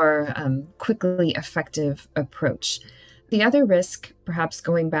more quickly effective approach. The other risk, perhaps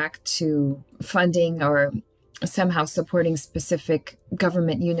going back to funding or somehow supporting specific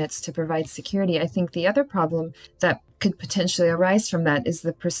government units to provide security, I think the other problem that could potentially arise from that is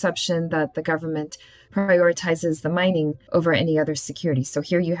the perception that the government prioritizes the mining over any other security. So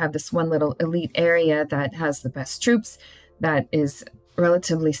here you have this one little elite area that has the best troops, that is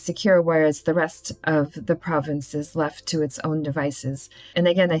relatively secure, whereas the rest of the province is left to its own devices. And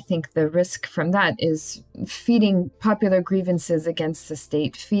again, I think the risk from that is feeding popular grievances against the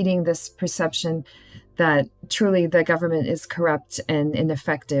state, feeding this perception that truly the government is corrupt and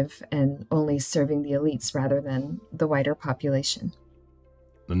ineffective and only serving the elites rather than the wider population.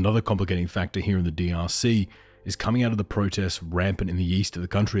 Another complicating factor here in the DRC is coming out of the protests rampant in the east of the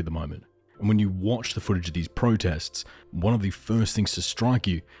country at the moment. And when you watch the footage of these protests, one of the first things to strike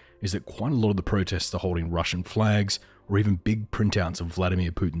you is that quite a lot of the protests are holding Russian flags or even big printouts of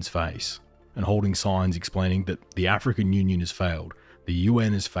Vladimir Putin's face, and holding signs explaining that the African Union has failed, the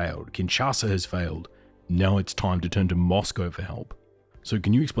UN has failed, Kinshasa has failed, now it's time to turn to Moscow for help. So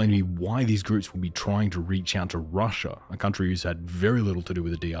can you explain to me why these groups will be trying to reach out to Russia, a country who's had very little to do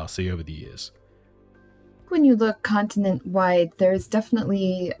with the DRC over the years? when you look continent-wide, there's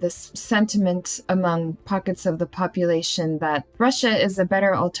definitely this sentiment among pockets of the population that Russia is a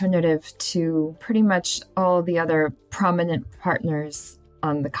better alternative to pretty much all the other prominent partners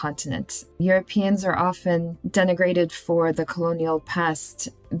on the continent. Europeans are often denigrated for the colonial past.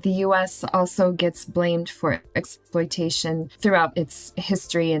 The US also gets blamed for exploitation throughout its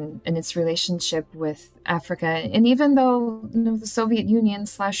history and its relationship with Africa. And even though the Soviet Union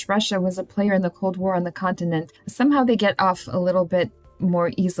 / Russia was a player in the Cold War on the continent, somehow they get off a little bit more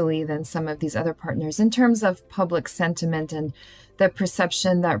easily than some of these other partners in terms of public sentiment and the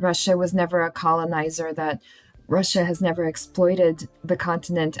perception that Russia was never a colonizer, that Russia has never exploited the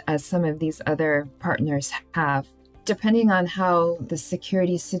continent as some of these other partners have. Depending on how the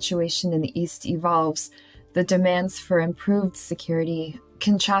security situation in the East evolves, the demands for improved security,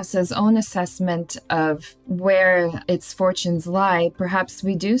 Kinshasa's own assessment of where its fortunes lie, perhaps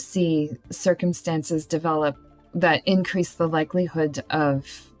we do see circumstances develop that increase the likelihood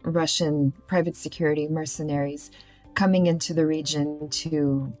of Russian private security mercenaries coming into the region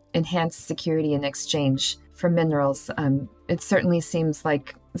to enhance security in exchange for minerals. It certainly seems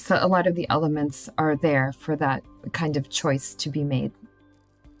like a lot of the elements are there for that kind of choice to be made.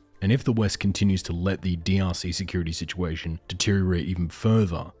 And if the West continues to let the DRC security situation deteriorate even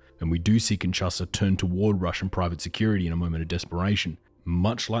further, and we do see Kinshasa turn toward Russian private security in a moment of desperation,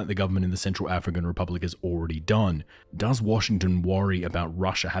 much like the government in the Central African Republic has already done, does Washington worry about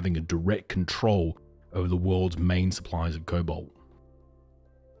Russia having a direct control over the world's main supplies of cobalt?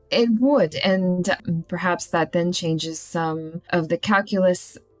 It would, and perhaps that then changes some of the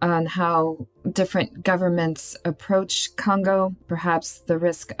calculus on how different governments approach Congo. Perhaps the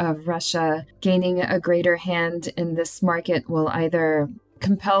risk of Russia gaining a greater hand in this market will either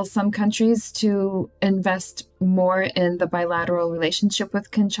compel some countries to invest more in the bilateral relationship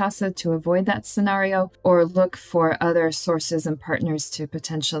with Kinshasa to avoid that scenario, or look for other sources and partners to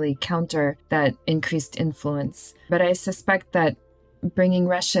potentially counter that increased influence. But I suspect that bringing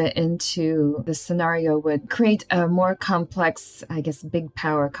Russia into the scenario would create a more complex, big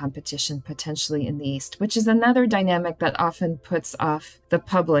power competition potentially in the East, which is another dynamic that often puts off the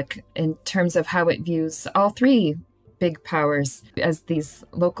public in terms of how it views all three big powers as these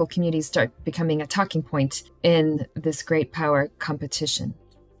local communities start becoming a talking point in this great power competition.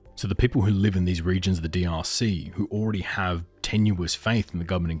 So the people who live in these regions of the DRC, who already have tenuous faith in the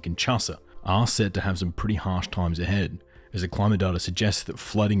government in Kinshasa, are set to have some pretty harsh times ahead, as the climate data suggests that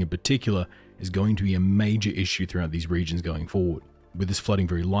flooding in particular is going to be a major issue throughout these regions going forward, with this flooding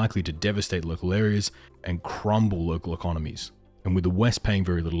very likely to devastate local areas and crumble local economies. And with the West paying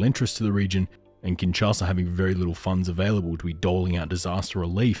very little interest to the region, and Kinshasa having very little funds available to be doling out disaster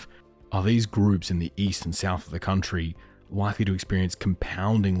relief, are these groups in the east and south of the country likely to experience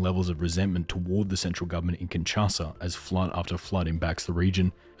compounding levels of resentment toward the central government in Kinshasa as flood after flood impacts the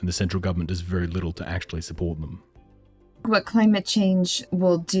region, and the central government does very little to actually support them? What climate change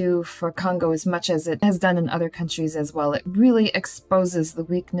will do for Congo, as much as it has done in other countries as well, it really exposes the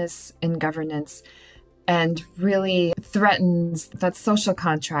weakness in governance and really threatens that social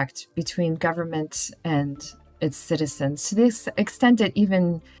contract between government and its citizens. To this extent it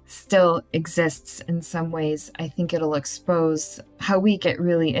even still exists in some ways, I think it'll expose how weak it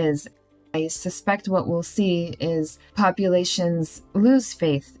really is. I suspect what we'll see is populations lose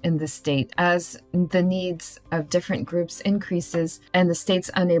faith in the state as the needs of different groups increases and the state's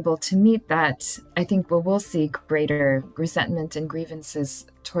unable to meet that. I think we'll see greater resentment and grievances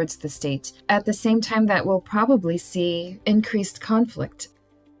towards the state. At the same time that we'll probably see increased conflict.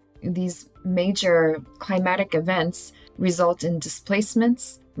 These major climatic events result in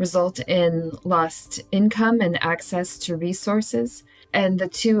displacements, result in lost income and access to resources. And the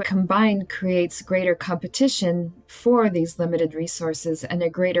two combined creates greater competition for these limited resources and a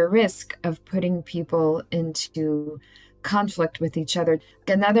greater risk of putting people into conflict with each other.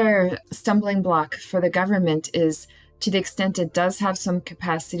 Another stumbling block for the government is, to the extent it does have some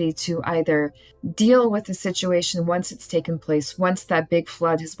capacity to either deal with the situation once it's taken place, once that big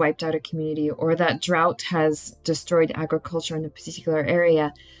flood has wiped out a community or that drought has destroyed agriculture in a particular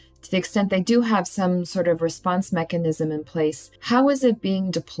area, to the extent they do have some sort of response mechanism in place, how is it being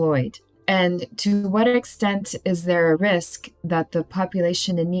deployed? And to what extent is there a risk that the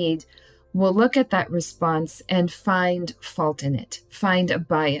population in need will look at that response and find fault in it, find a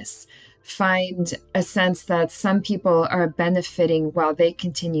bias, find a sense that some people are benefiting while they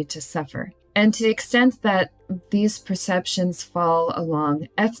continue to suffer? And to the extent that these perceptions fall along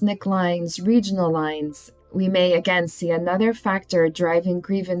ethnic lines, regional lines, we may again see another factor driving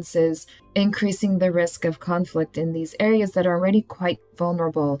grievances, increasing the risk of conflict in these areas that are already quite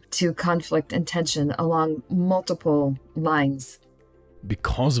vulnerable to conflict and tension along multiple lines.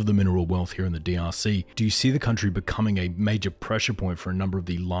 Because of the mineral wealth here in the DRC, do you see the country becoming a major pressure point for a number of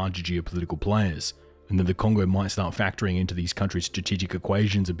the larger geopolitical players? And that the Congo might start factoring into these countries' strategic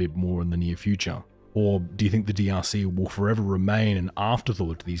equations a bit more in the near future? Or do you think the DRC will forever remain an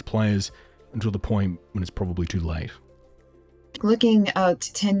afterthought to these players until the point when it's probably too late? Looking out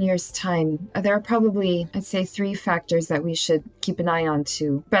 10 years' time, there are probably, I'd say, 3 factors that we should keep an eye on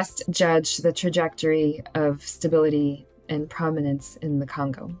to best judge the trajectory of stability and prominence in the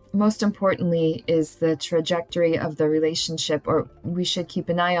Congo. Most importantly is the trajectory of the relationship, or we should keep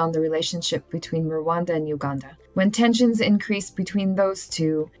an eye on the relationship between Rwanda and Uganda. When tensions increase between those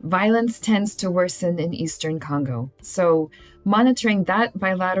two, violence tends to worsen in Eastern Congo. So monitoring that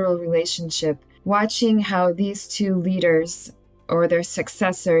bilateral relationship, watching how these two leaders or their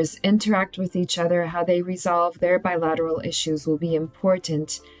successors interact with each other, how they resolve their bilateral issues will be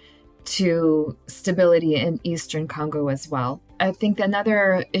important to stability in Eastern Congo as well. I think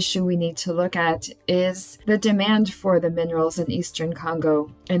another issue we need to look at is the demand for the minerals in Eastern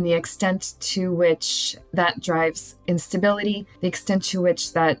Congo and the extent to which that drives instability, the extent to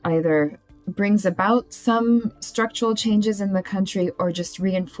which that either brings about some structural changes in the country or just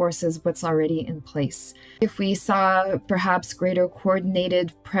reinforces what's already in place. If we saw perhaps greater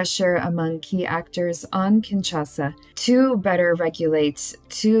coordinated pressure among key actors on Kinshasa to better regulate,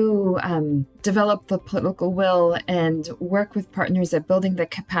 to develop the political will and work with partners at building the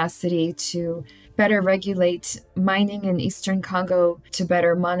capacity to better regulate mining in Eastern Congo, to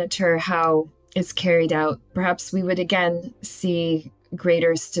better monitor how it's carried out, perhaps we would again see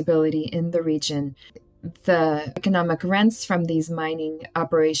greater stability in the region. The economic rents from these mining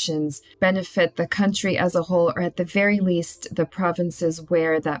operations benefit the country as a whole, or at the very least, the provinces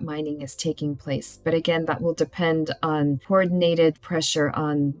where that mining is taking place. But again, that will depend on coordinated pressure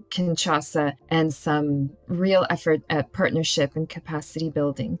on Kinshasa and some real effort at partnership and capacity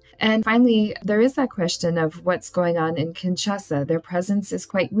building. And finally, there is that question of what's going on in Kinshasa. Their presence is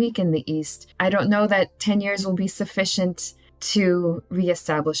quite weak in the east. I don't know that 10 years will be sufficient to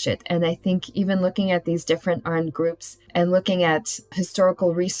reestablish it. And I think even looking at these different armed groups and looking at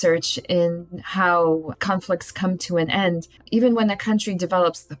historical research in how conflicts come to an end, even when a country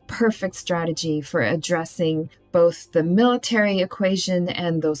develops the perfect strategy for addressing both the military equation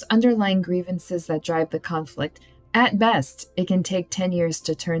and those underlying grievances that drive the conflict, at best, it can take 10 years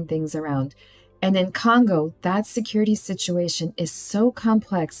to turn things around. And in Congo, that security situation is so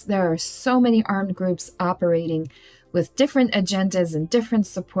complex. There are so many armed groups operating with different agendas and different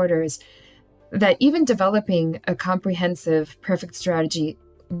supporters, that even developing a comprehensive, perfect strategy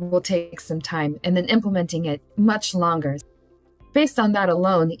will take some time, and then implementing it much longer. Based on that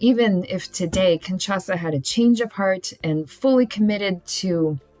alone, even if today Kinshasa had a change of heart and fully committed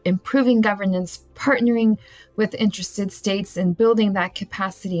to improving governance, partnering with interested states and building that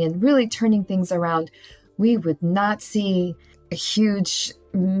capacity and really turning things around, we would not see a huge,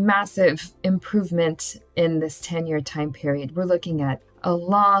 massive improvement in this 10-year time period. We're looking at a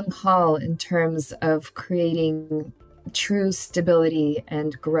long haul in terms of creating true stability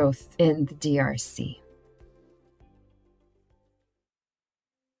and growth in the DRC.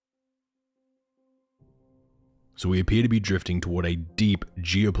 So we appear to be drifting toward a deep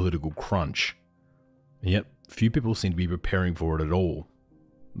geopolitical crunch. And yet, few people seem to be preparing for it at all.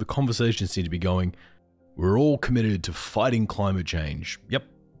 The conversations seem to be going, we're all committed to fighting climate change. Yep.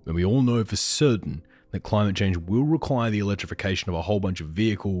 And we all know for certain that climate change will require the electrification of a whole bunch of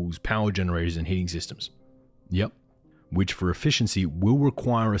vehicles, power generators, and heating systems. Yep. Which for efficiency will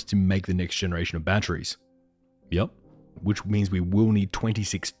require us to make the next generation of batteries. Yep. Which means we will need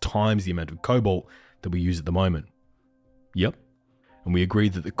 26 times the amount of cobalt that we use at the moment. Yep. And we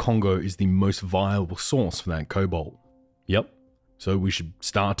agreed that the Congo is the most viable source for that cobalt. Yep. So we should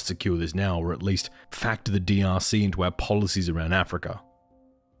start to secure this now, or at least factor the DRC into our policies around Africa.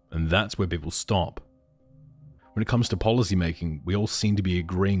 And that's where people stop. When it comes to policy making, we all seem to be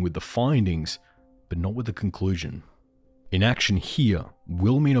agreeing with the findings, but not with the conclusion. Inaction here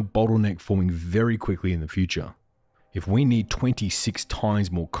will mean a bottleneck forming very quickly in the future. If we need 26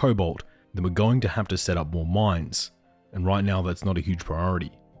 times more cobalt, then we're going to have to set up more mines. And right now that's not a huge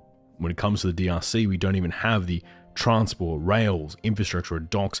priority. When it comes to the DRC, we don't even have the transport, rails, infrastructure, and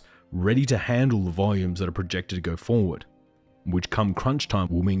docks ready to handle the volumes that are projected to go forward, which come crunch time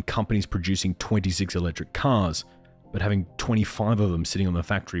will mean companies producing 26 electric cars, but having 25 of them sitting on the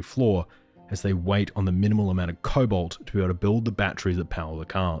factory floor as they wait on the minimal amount of cobalt to be able to build the batteries that power the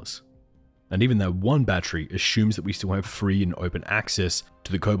cars. And even that one battery assumes that we still have free and open access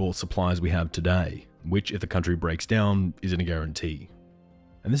to the cobalt supplies we have today, which, if the country breaks down, isn't a guarantee.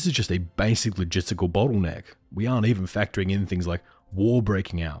 And this is just a basic logistical bottleneck. We aren't even factoring in things like war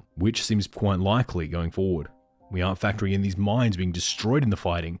breaking out, which seems quite likely going forward. We aren't factoring in these mines being destroyed in the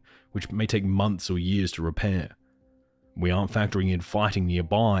fighting, which may take months or years to repair. We aren't factoring in fighting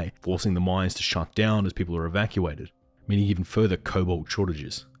nearby, forcing the mines to shut down as people are evacuated, meaning even further cobalt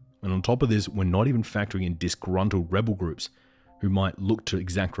shortages. And on top of this, we're not even factoring in disgruntled rebel groups who might look to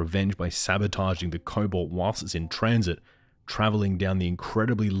exact revenge by sabotaging the cobalt whilst it's in transit, traveling down the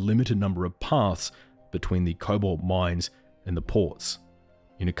incredibly limited number of paths between the cobalt mines and the ports.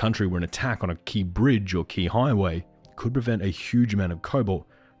 In a country where an attack on a key bridge or key highway could prevent a huge amount of cobalt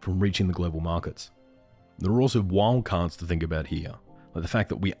from reaching the global markets. There are also wildcards to think about here, like the fact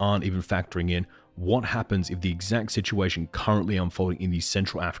that we aren't even factoring in what happens if the exact situation currently unfolding in the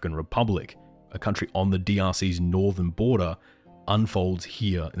Central African Republic, a country on the DRC's northern border, unfolds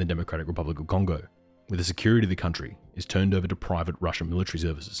here in the Democratic Republic of Congo, where the security of the country is turned over to private Russian military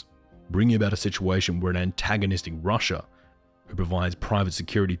services, bringing about a situation where an antagonistic Russia, who provides private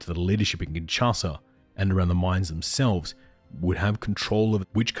security to the leadership in Kinshasa and around the mines themselves, would have control of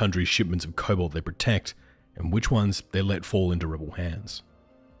which country's shipments of cobalt they protect and which ones they let fall into rebel hands.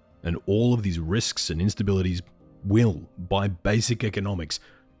 And all of these risks and instabilities will, by basic economics,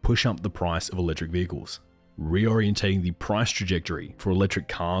 push up the price of electric vehicles, reorientating the price trajectory for electric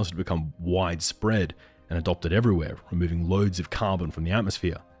cars to become widespread and adopted everywhere, removing loads of carbon from the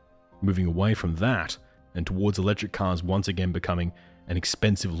atmosphere, moving away from that and towards electric cars once again becoming an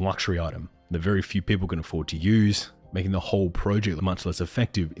expensive luxury item that very few people can afford to use, making the whole project much less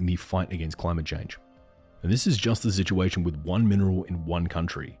effective in the fight against climate change. And this is just the situation with one mineral in one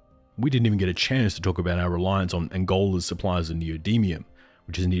country. We didn't even get a chance to talk about our reliance on Angola's supplies of neodymium,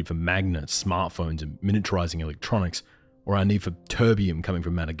 which is needed for magnets, smartphones, and miniaturizing electronics, or our need for terbium coming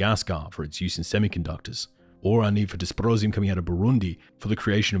from Madagascar for its use in semiconductors, or our need for dysprosium coming out of Burundi for the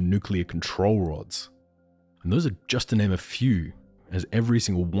creation of nuclear control rods. And those are just to name a few, as every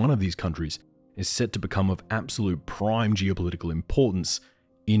single one of these countries is set to become of absolute prime geopolitical importance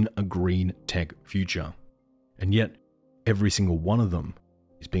in a green tech future. And yet, every single one of them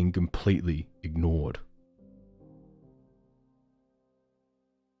is being completely ignored.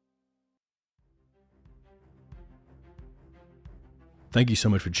 Thank you so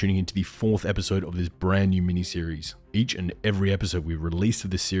much for tuning into the 4th episode of this brand new mini-series. Each and every episode we've released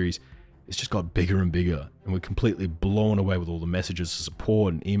of this series has just got bigger and bigger, and we're completely blown away with all the messages of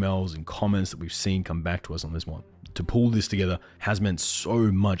support and emails and comments that we've seen come back to us on this one. To pull this together has meant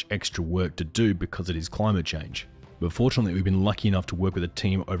so much extra work to do because it is climate change. But fortunately, we've been lucky enough to work with a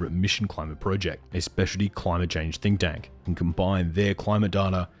team over at Mission Climate Project, a specialty climate change think tank, and combine their climate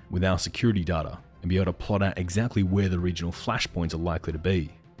data with our security data and be able to plot out exactly where the regional flashpoints are likely to be,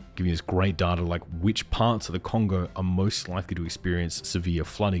 giving us great data like which parts of the Congo are most likely to experience severe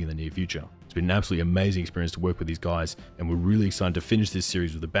flooding in the near future. It's been an absolutely amazing experience to work with these guys, and we're really excited to finish this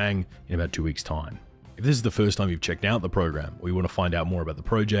series with a bang in about 2 weeks' time. If this is the first time you've checked out the program, or you want to find out more about the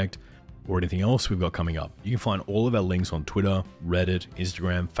project, or anything else we've got coming up, you can find all of our links on Twitter, Reddit,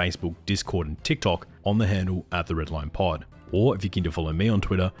 Instagram, Facebook, Discord, and TikTok on the handle @TheRedLinePod. Or if you're keen to follow me on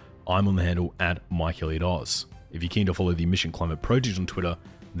Twitter, I'm on the handle @MikeElliottOz. If you're keen to follow the Mission Climate Project on Twitter,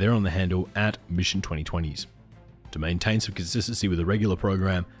 they're on the handle @Mission2020s. To maintain some consistency with the regular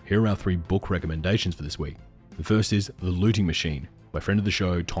program, here are our 3 book recommendations for this week. The first is The Looting Machine by friend of the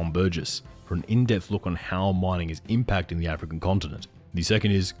show Tom Burgess for an in-depth look on how mining is impacting the African continent. The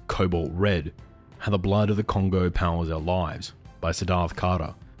second is Cobalt Red, How the Blood of the Congo Powers Our Lives by Siddharth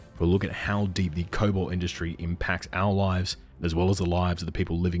Kara for a look at how deep the cobalt industry impacts our lives as well as the lives of the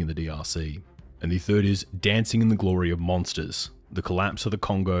people living in the DRC. And the third is Dancing in the Glory of Monsters, The Collapse of the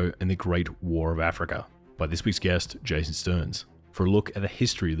Congo and the Great War of Africa by this week's guest, Jason Stearns, for a look at the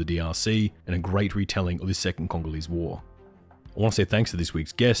history of the DRC and a great retelling of the Second Congolese War. I want to say thanks to this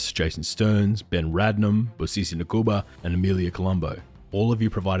week's guests, Jason Stearns, Ben Radnam, Bossissi Nkuba, and Emilia Columbo. All of you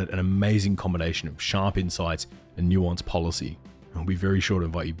provided an amazing combination of sharp insights and nuanced policy, and I'll be very sure to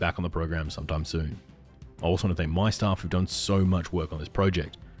invite you back on the program sometime soon. I also want to thank my staff who've done so much work on this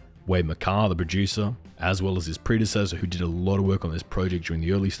project. Wade McCarr, the producer, as well as his predecessor who did a lot of work on this project during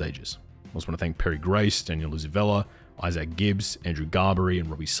the early stages. I also want to thank Perry Grace, Daniel Isabella, Isaac Gibbs, Andrew Garbery, and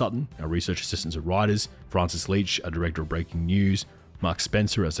Robbie Sutton, our research assistants and writers, Francis Leach, our director of breaking news, Mark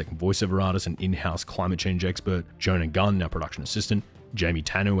Spencer, our second voiceover artist and in-house climate change expert, Jonah Gunn, our production assistant, Jamie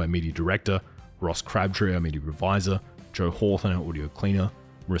Tanu, our media director, Ross Crabtree, our media revisor, Joe Hawthorne, our audio cleaner,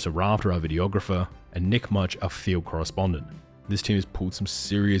 Marissa Rafter, our videographer, and Nick Much, our field correspondent. This team has pulled some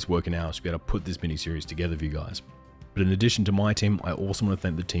serious working hours to be able to put this mini-series together for you guys. But in addition to my team, I also want to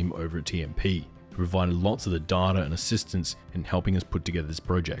thank the team over at TMP, who provided lots of the data and assistance in helping us put together this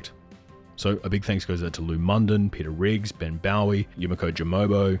project. So a big thanks goes out to Lou Munden, Peter Riggs, Ben Bowie, Yumiko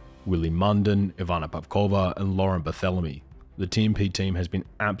Jamobo, Willie Munden, Ivana Pavkova, and Lauren Barthélemy. The TMP team has been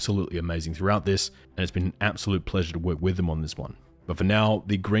absolutely amazing throughout this, and it's been an absolute pleasure to work with them on this one. But for now,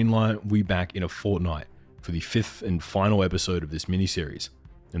 the green light will be back in a fortnight for the 5th and final episode of this mini-series,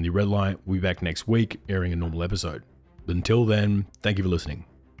 and the red light will be back next week, airing a normal episode. But until then, thank you for listening,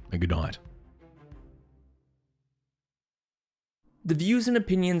 and good night. The views and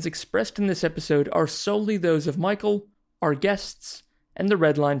opinions expressed in this episode are solely those of Michael, our guests, and the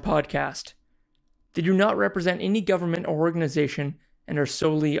Redline podcast. They do not represent any government or organization and are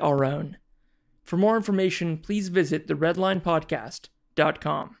solely our own. For more information, please visit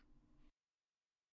theredlinepodcast.com.